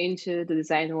going into the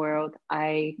design world,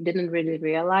 I didn't really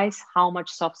realize how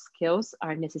much soft skills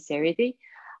are necessary.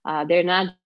 They're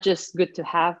not just good to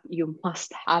have, you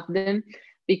must have them,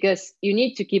 because you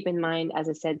need to keep in mind, as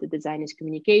I said, the design is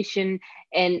communication,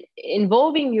 and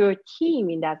involving your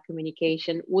team in that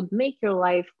communication would make your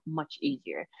life much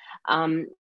easier.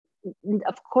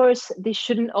 of course, this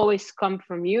shouldn't always come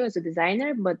from you as a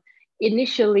designer, but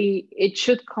initially it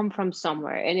should come from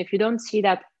somewhere. And if you don't see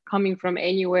that coming from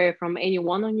anywhere, from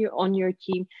anyone on your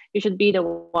team, you should be the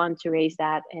one to raise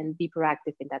that and be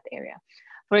proactive in that area.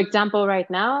 For example, right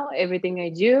now, everything I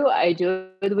do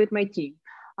it with my team.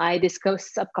 I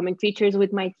discuss upcoming features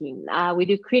with my team. We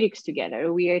do critics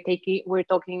together. We're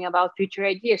talking about future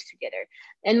ideas together.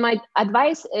 And my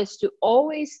advice is to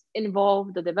always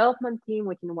involve the development team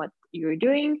within what you're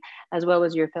doing, as well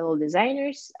as your fellow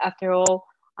designers. After all,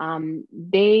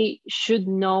 they should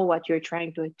know what you're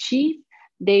trying to achieve.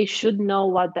 They should know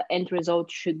what the end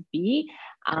result should be.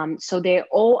 So they're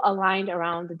all aligned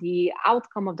around the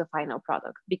outcome of the final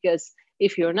product. Because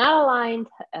if you're not aligned,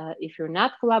 if you're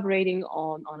not collaborating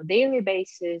on a daily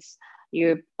basis,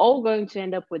 you're all going to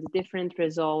end up with a different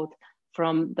result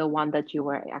from the one that you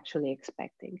were actually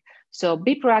expecting. So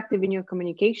be proactive in your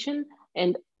communication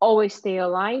and always stay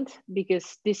aligned,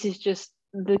 because this is just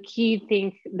the key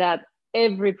thing that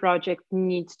every project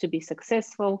needs to be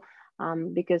successful.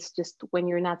 Because just when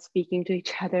you're not speaking to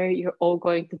each other, you're all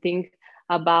going to think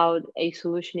about a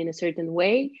solution in a certain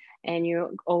way, and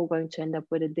you're all going to end up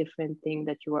with a different thing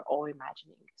that you were all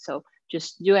imagining. So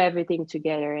just do everything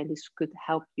together, and this could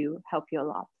help you a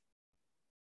lot.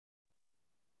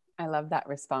 I love that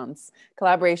response.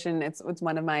 Collaboration, it's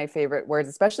one of my favorite words,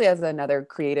 especially as another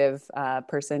creative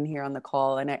person here on the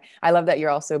call. And I love that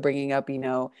you're also bringing up,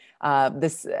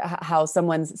 this how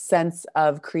someone's sense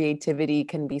of creativity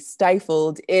can be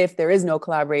stifled if there is no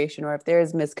collaboration or if there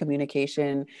is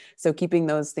miscommunication. So keeping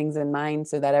those things in mind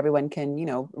so that everyone can,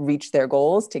 reach their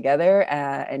goals together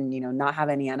and, not have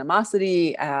any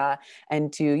animosity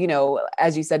and to,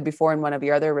 as you said before in one of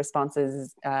your other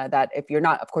responses, that if you're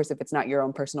not, of course, if it's not your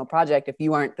own personal project, if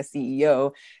you aren't the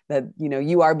CEO, that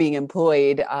you are being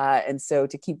employed, and so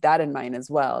to keep that in mind as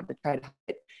well, to try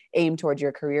to aim towards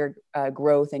your career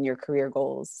growth and your career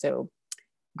goals. So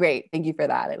great, thank you for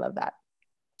that. I love that.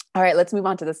 All right, let's move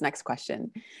on to this next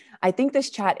question. I think this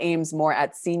chat aims more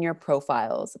at senior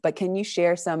profiles, but can you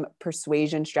share some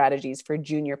persuasion strategies for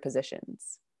junior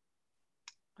positions?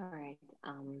 All right.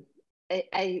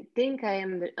 I think I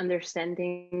am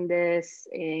understanding this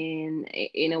in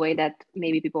a way that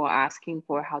maybe people are asking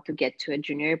for how to get to a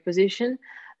junior position.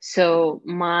 So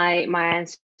my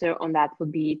answer on that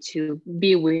would be to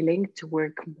be willing to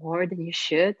work more than you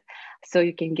should, so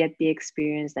you can get the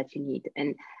experience that you need.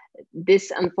 And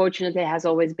this unfortunately has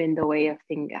always been the way of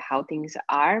how things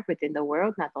are within the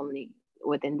world, not only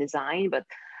within design, but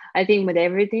I think with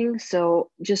everything.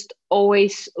 So just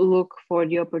always look for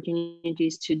the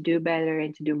opportunities to do better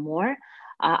and to do more.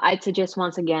 I'd suggest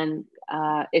once again,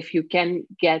 if you can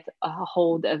get a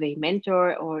hold of a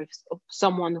mentor or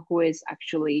someone who is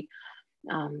actually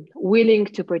willing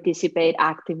to participate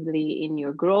actively in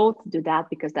your growth, do that,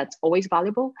 because that's always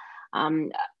valuable.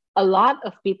 A lot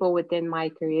of people within my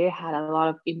career had a lot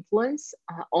of influence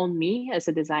on me as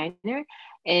a designer,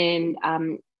 and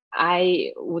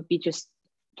I would be just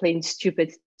plain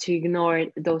stupid to ignore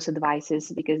those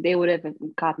advices, because they would have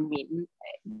gotten me,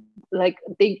 like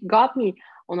they got me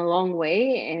on a long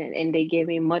way, and they gave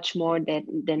me much more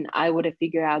than I would have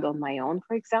figured out on my own,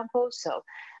 for example. So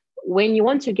when you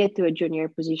want to get to a junior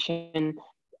position,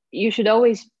 you should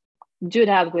always do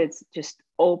that with just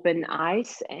open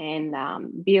eyes, and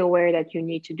be aware that you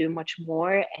need to do much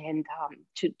more, and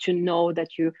to know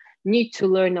that you need to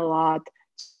learn a lot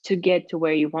to get to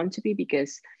where you want to be,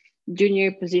 because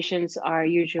junior positions are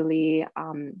usually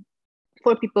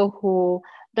for people who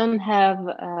don't have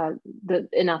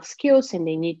enough skills, and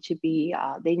they need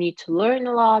to learn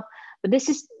a lot. But this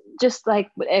is just like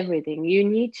with everything, you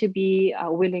need to be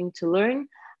willing to learn,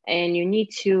 and you need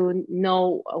to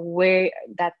know where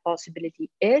that possibility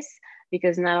is,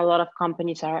 because not a lot of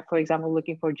companies are, for example,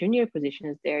 looking for junior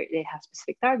positions. They have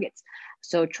specific targets.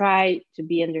 So try to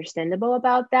be understandable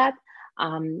about that,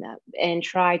 and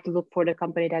try to look for the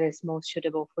company that is most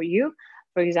suitable for you.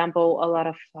 For example, a lot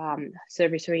of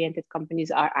service-oriented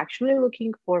companies are actually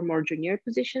looking for more junior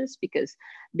positions, because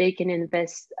they can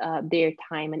invest their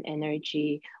time and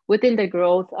energy within the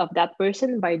growth of that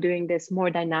person by doing this more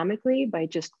dynamically, by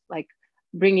just like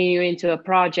bringing you into a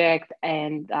project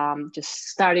and just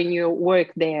starting your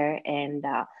work there. And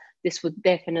this would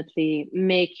definitely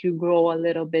make you grow a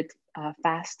little bit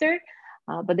faster.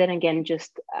 But then again,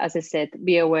 just as I said,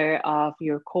 be aware of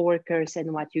your coworkers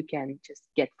and what you can just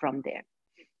get from there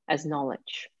as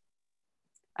knowledge.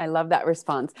 I love that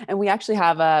response. And we actually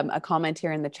have a comment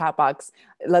here in the chat box.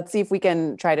 Let's see if we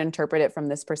can try to interpret it from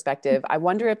this perspective. I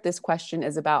wonder if this question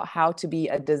is about how to be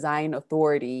a design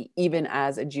authority, even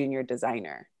as a junior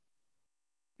designer.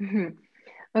 Mm-hmm.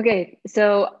 Okay,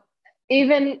 so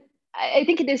even I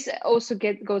think this also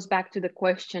goes back to the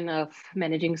question of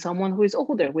managing someone who is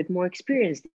older with more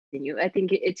experience than you. I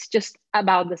think it's just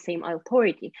about the same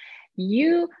authority.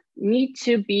 You need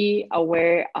to be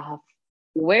aware of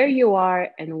where you are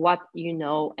and what you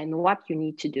know and what you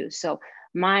need to do. So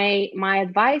my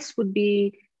advice would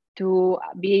be to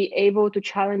be able to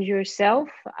challenge yourself,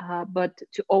 but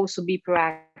to also be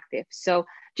proactive. So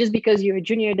just because you're a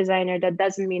junior designer, that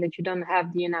doesn't mean that you don't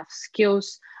have the enough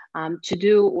skills to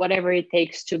do whatever it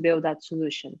takes to build that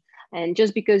solution. And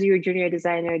just because you're a junior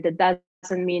designer, that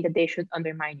doesn't mean that they should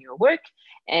undermine your work.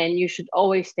 And you should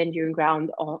always stand your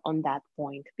ground on that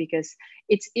point, because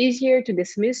it's easier to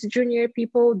dismiss junior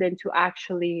people than to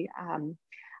actually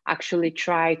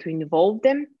try to involve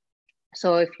them.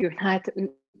 So if you're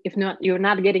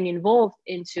not getting involved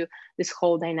into this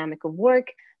whole dynamic of work,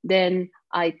 then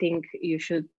I think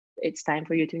it's time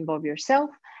for you to involve yourself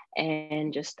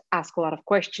and just ask a lot of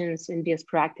questions and be as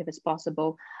proactive as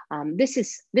possible. This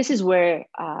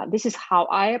is how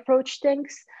I approach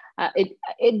things.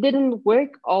 It didn't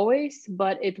work always,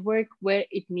 but it worked where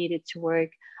it needed to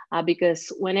work.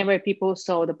 Because whenever people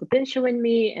saw the potential in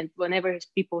me, and whenever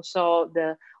people saw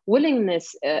the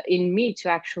willingness in me to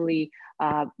actually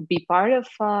be part of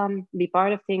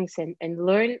things and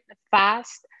learn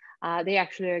fast, they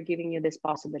actually are giving you this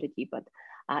possibility. But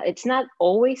it's not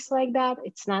always like that.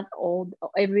 It's not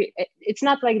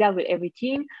like that with every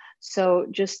team. So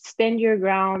just stand your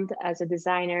ground as a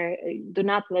designer. Do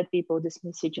not let people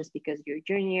dismiss you just because you're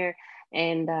junior.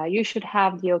 And you should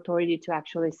have the authority to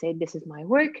actually say, this is my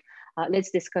work.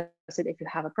 Let's discuss it if you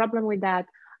have a problem with that.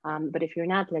 But if you're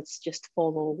not, let's just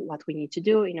follow what we need to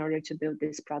do in order to build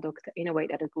this product in a way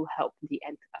that it will help the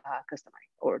end customer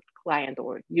or client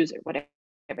or user, whatever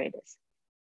it is.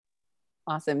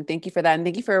 Awesome. Thank you for that. And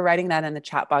thank you for writing that in the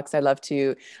chat box. I love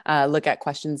to look at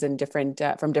questions in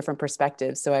from different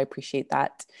perspectives. So I appreciate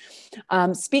that.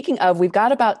 Speaking of, we've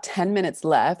got about 10 minutes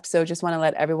left. So just want to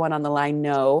let everyone on the line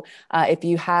know, if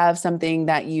you have something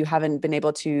that you haven't been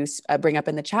able to bring up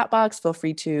in the chat box, feel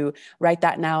free to write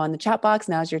that now in the chat box.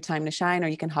 Now's your time to shine, or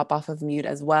you can hop off of mute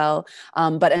as well.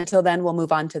 But until then, we'll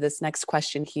move on to this next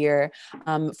question here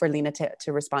for Lena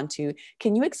to respond to.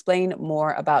 Can you explain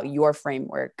more about your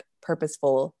framework,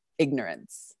 Purposeful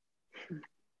Ignorance?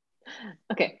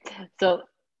 Okay, so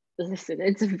listen,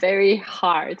 it's very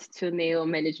hard to nail a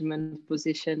management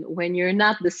position when you're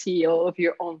not the CEO of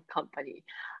your own company.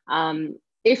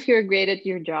 If you're great at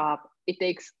your job, it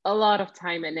takes a lot of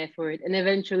time and effort, and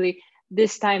eventually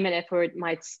this time and effort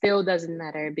might still doesn't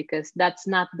matter because that's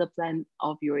not the plan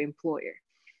of your employer.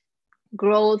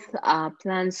 Growth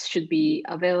plans should be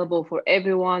available for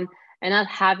everyone, and not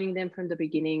having them from the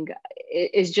beginning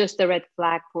is just a red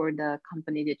flag for the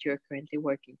company that you're currently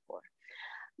working for.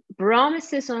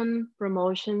 Promises on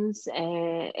promotions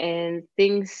and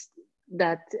things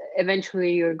that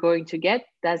eventually you're going to get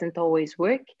doesn't always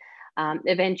work.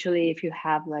 Eventually, if you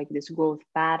have like this growth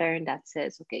pattern that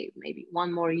says, okay, maybe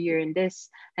one more year in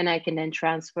this, and I can then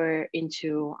transfer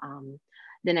into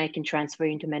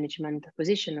management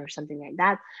position or something like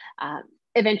that.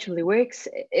 Eventually works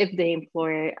if the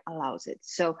employer allows it.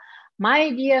 So my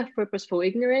idea of purposeful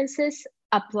ignorance is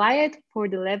apply for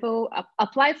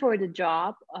the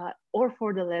job or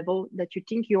for the level that you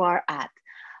think you are at,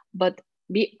 but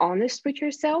be honest with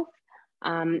yourself,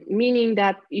 meaning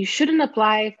that you shouldn't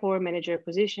apply for a manager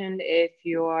position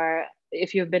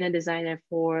if you've been a designer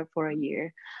for a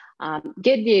year.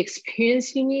 Get the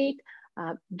experience you need,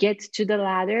 get to the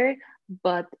ladder,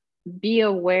 but be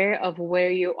aware of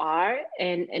where you are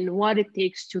and what it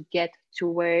takes to get to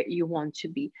where you want to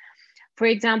be. For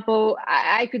example,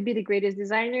 I could be the greatest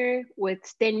designer with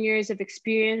 10 years of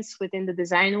experience within the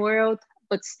design world,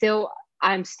 but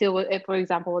I'm still, for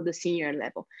example, at the senior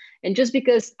level. And just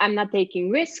because I'm not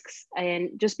taking risks, and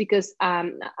just because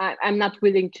I'm not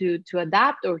willing to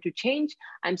adapt or to change,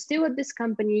 I'm still at this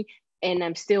company and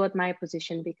I'm still at my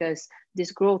position because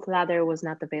this growth ladder was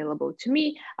not available to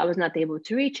me. I was not able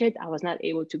to reach it. I was not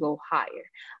able to go higher.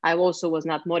 I also was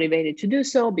not motivated to do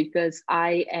so because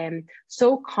I am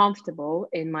so comfortable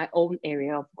in my own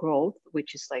area of growth,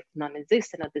 which is like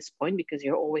non-existent at this point because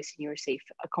you're always in your safe,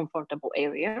 comfortable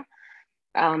area.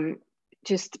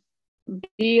 Just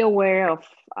be aware of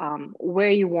where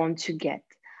you want to get.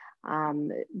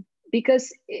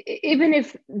 Because even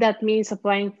if that means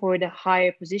applying for the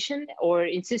higher position or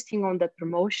insisting on that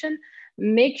promotion,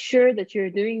 make sure that you're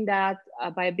doing that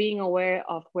by being aware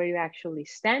of where you actually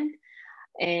stand.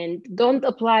 And don't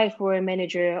apply for a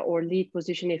manager or lead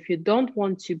position if you don't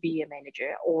want to be a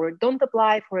manager, or don't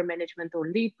apply for a management or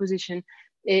lead position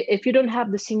if you don't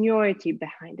have the seniority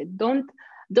behind it.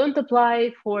 don't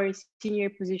apply for a senior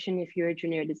position if you're a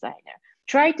junior designer.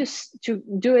 Try to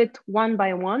do it one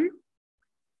by one,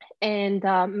 and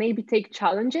maybe take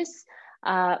challenges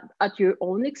at your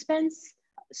own expense,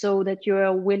 so that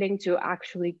you're willing to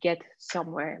actually get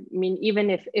somewhere. I mean, even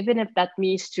if that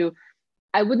means to,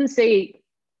 I wouldn't say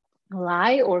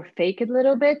lie or fake it a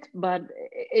little bit, but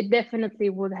it definitely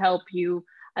would help you.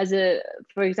 As a,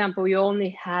 for example, you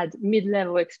only had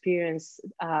mid-level experience,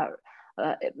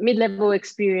 mid-level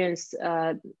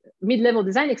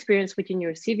design experience within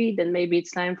your CV, then maybe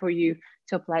it's time for you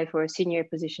to apply for a senior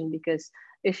position, because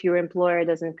if your employer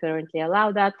doesn't currently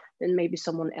allow that, then maybe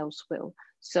someone else will.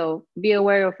 So be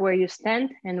aware of where you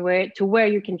stand and where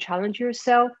you can challenge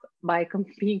yourself by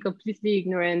being completely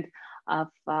ignorant of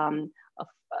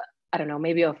I don't know,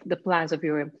 maybe of the plans of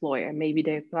your employer. Maybe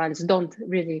their plans don't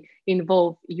really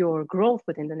involve your growth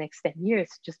within the next 10 years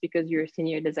just because you're a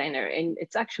senior designer. And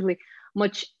it's actually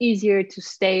much easier to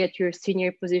stay at your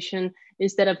senior position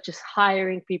instead of just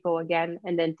hiring people again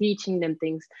and then teaching them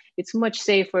things. It's much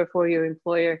safer for your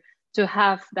employer to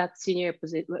have that senior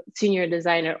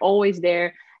designer always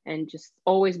there, and just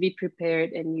always be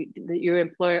prepared. And your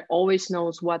employer always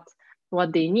knows what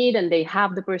they need, and they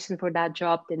have the person for that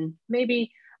job. Then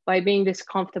maybe by being this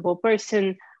comfortable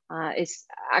person is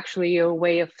actually your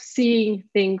way of seeing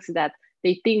things that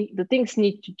they think the things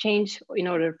need to change in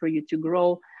order for you to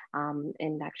grow,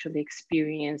 and actually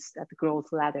experience that growth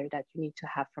ladder that you need to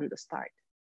have from the start.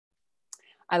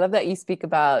 I love that you speak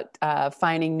about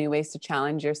finding new ways to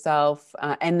challenge yourself,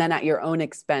 and then at your own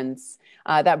expense.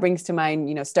 That brings to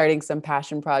mind, starting some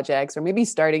passion projects, or maybe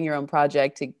starting your own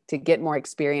project to get more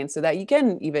experience, so that you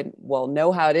can even,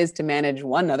 know how it is to manage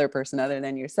one other person other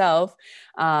than yourself.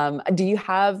 Do you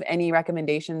have any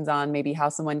recommendations on maybe how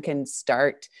someone can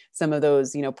start some of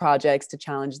those, projects to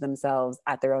challenge themselves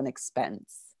at their own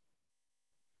expense?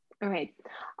 All right.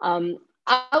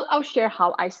 I'll share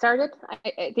how I started.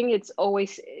 I think it's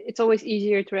always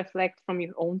easier to reflect from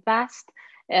your own past,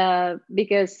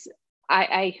 because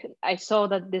I saw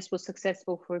that this was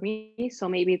successful for me, so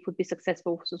maybe it would be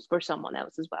successful for someone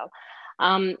else as well.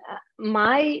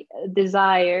 My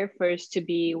desire first to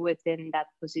be within that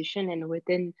position and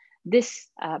within this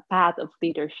path of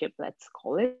leadership, let's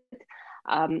call it,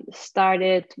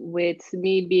 started with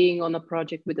me being on a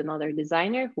project with another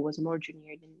designer who was more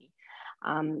junior than me.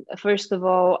 First of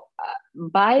all,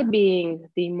 by being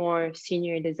the more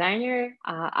senior designer,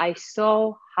 I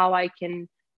saw how I can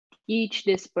teach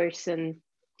this person.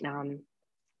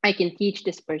 I can teach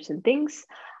this person things.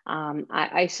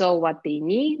 I saw what they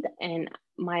need, and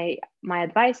my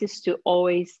advice is to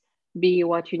always be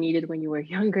what you needed when you were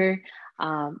younger,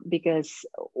 because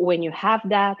when you have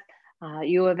that,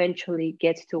 you eventually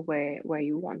get to where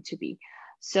you want to be.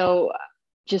 So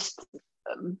just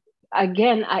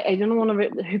again, I don't want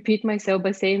to repeat myself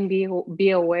by saying be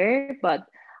aware, but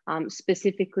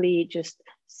specifically just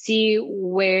see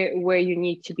where you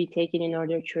need to be taken in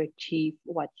order to achieve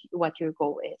what your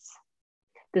goal is.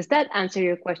 Does that answer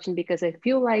your question? Because I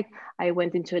feel like I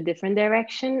went into a different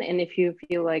direction, and if you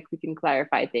feel like we can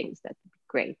clarify things, that'd be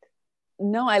great.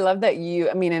 No, I love that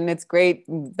and it's great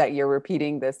that you're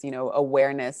repeating this,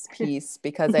 awareness piece,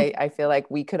 because I feel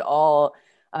like we could all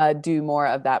do more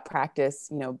of that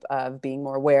practice, of being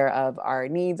more aware of our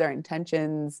needs, our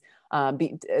intentions.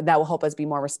 That will help us be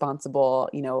more responsible,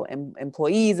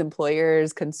 employees,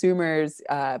 employers, consumers,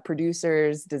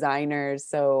 producers, designers.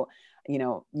 So,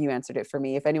 you answered it for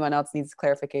me. If anyone else needs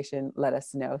clarification, let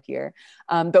us know here.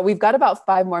 But we've got about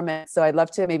 5 more minutes. So I'd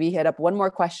love to maybe hit up one more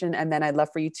question, and then I'd love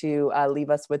for you to leave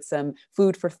us with some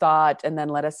food for thought, and then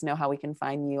let us know how we can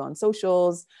find you on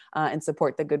socials and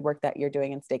support the good work that you're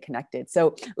doing and stay connected.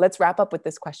 So let's wrap up with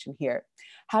this question here.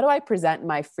 How do I present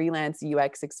my freelance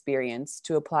UX experience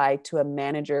to apply to a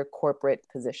manager corporate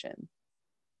position?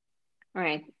 All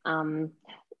right.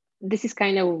 This is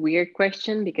kind of a weird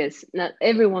question, because not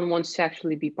everyone wants to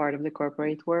actually be part of the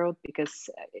corporate world, because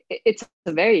it's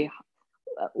a very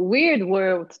weird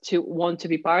world to want to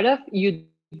be part of. You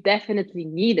definitely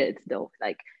need it though.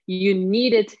 Like, you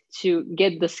need it to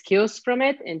get the skills from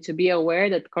it, and to be aware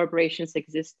that corporations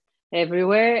exist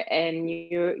everywhere, and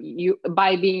you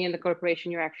by being in the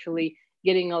corporation, you're actually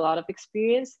getting a lot of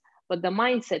experience. But the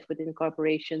mindset within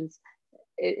corporations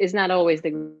is not always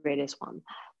the greatest one.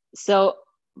 So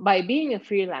by being a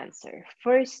freelancer,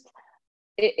 first,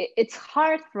 it's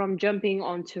hard from jumping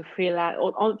onto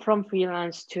from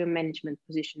freelance to a management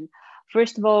position.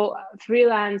 First of all,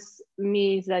 freelance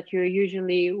means that you're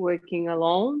usually working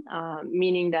alone,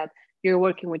 meaning that you're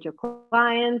working with your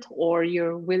client, or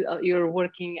you're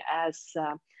working as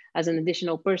an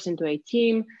additional person to a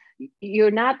team. You're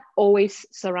not always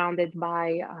surrounded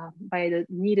by the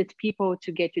needed people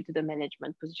to get you to the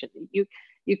management position. You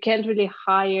can't really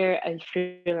hire a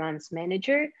freelance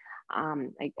manager.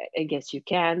 I guess you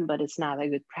can, but it's not a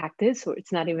good practice, or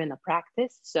it's not even a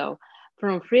practice. So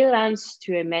from freelance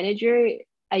to a manager,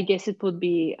 I guess it would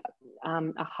be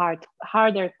a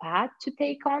harder path to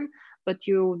take on, but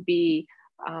you would be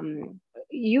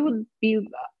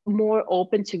more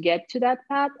open to get to that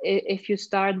path if you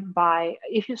start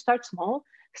small.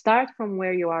 Start from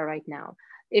where you are right now.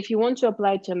 If you want to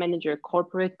apply to a manager in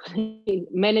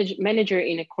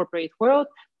a corporate world,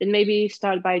 then maybe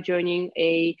start by joining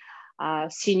a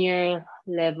senior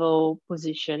level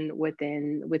position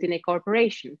within a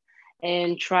corporation,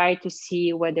 and try to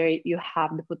see whether you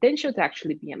have the potential to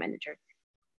actually be a manager.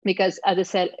 Because as I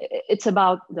said, it's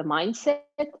about the mindset,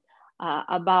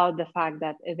 about the fact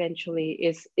that eventually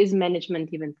is management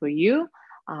even for you.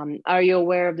 Are you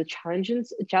aware of the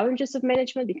challenges of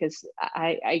management? Because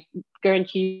I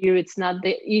guarantee you it's not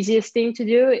the easiest thing to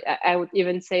do. I would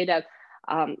even say that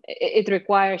it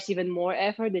requires even more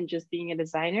effort than just being a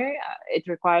designer. It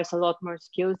requires a lot more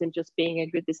skills than just being a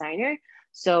good designer.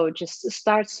 So just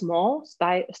start small.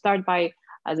 Start by,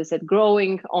 as I said,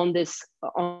 growing on this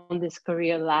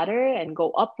career ladder, and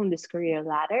go up on this career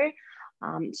ladder,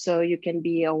 so you can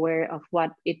be aware of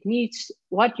what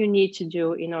you need to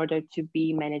do in order to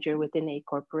be manager within a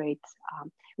corporation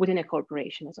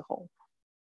as a whole.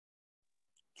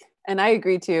 And I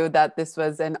agree too that this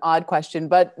was an odd question,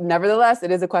 but nevertheless,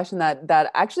 it is a question that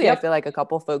actually I feel like a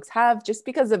couple folks have, just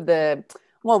because of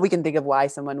we can think of why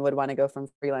someone would want to go from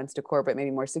freelance to corporate, maybe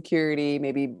more security,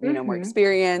 maybe, more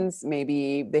experience,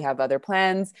 maybe they have other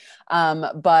plans.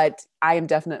 But I am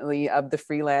definitely of the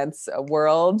freelance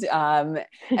world. And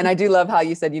I do love how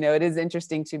you said, it is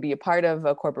interesting to be a part of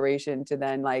a corporation to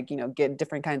then get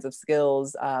different kinds of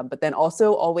skills, but then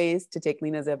also always to take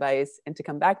Lina's advice and to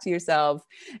come back to yourself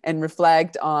and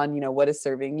reflect on, what is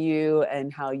serving you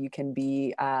and how you can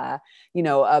be, a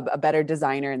better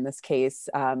designer in this case,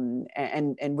 and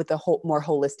with a more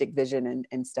holistic vision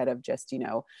instead of just,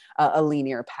 a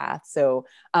linear path. So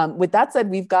with that said,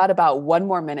 we've got about 1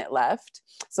 more minute left.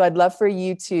 So I'd love for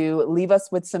you to leave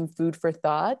us with some food for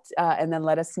thought, and then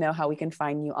let us know how we can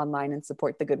find you online and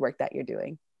support the good work that you're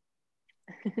doing.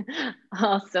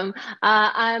 Awesome.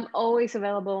 I'm always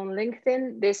available on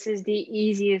LinkedIn. This is the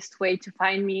easiest way to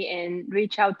find me and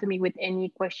reach out to me with any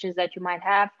questions that you might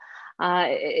have.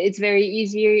 It's very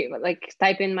easy, like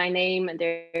type in my name.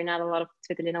 There are not a lot of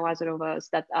Tsvetelina Lazarovas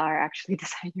that are actually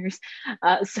designers.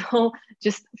 So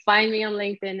just find me on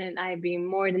LinkedIn, and I'd be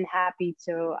more than happy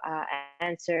to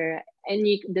answer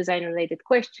any design related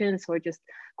questions, or just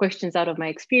questions out of my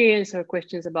experience, or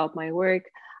questions about my work.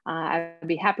 I'd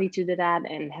be happy to do that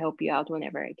and help you out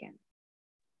whenever I can.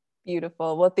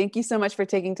 Beautiful. Well, thank you so much for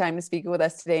taking time to speak with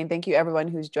us today. And thank you everyone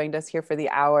who's joined us here for the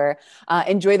hour.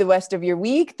 Enjoy the rest of your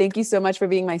week. Thank you so much for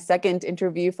being my second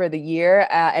interview for the year.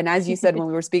 And as you said, when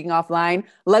we were speaking offline,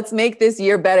 let's make this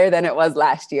year better than it was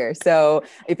last year. So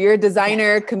if you're a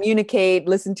designer, communicate,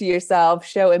 listen to yourself,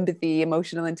 show empathy,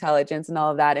 emotional intelligence, and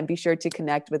all of that. And be sure to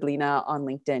connect with Lina on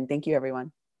LinkedIn. Thank you,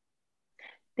 everyone.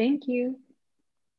 Thank you.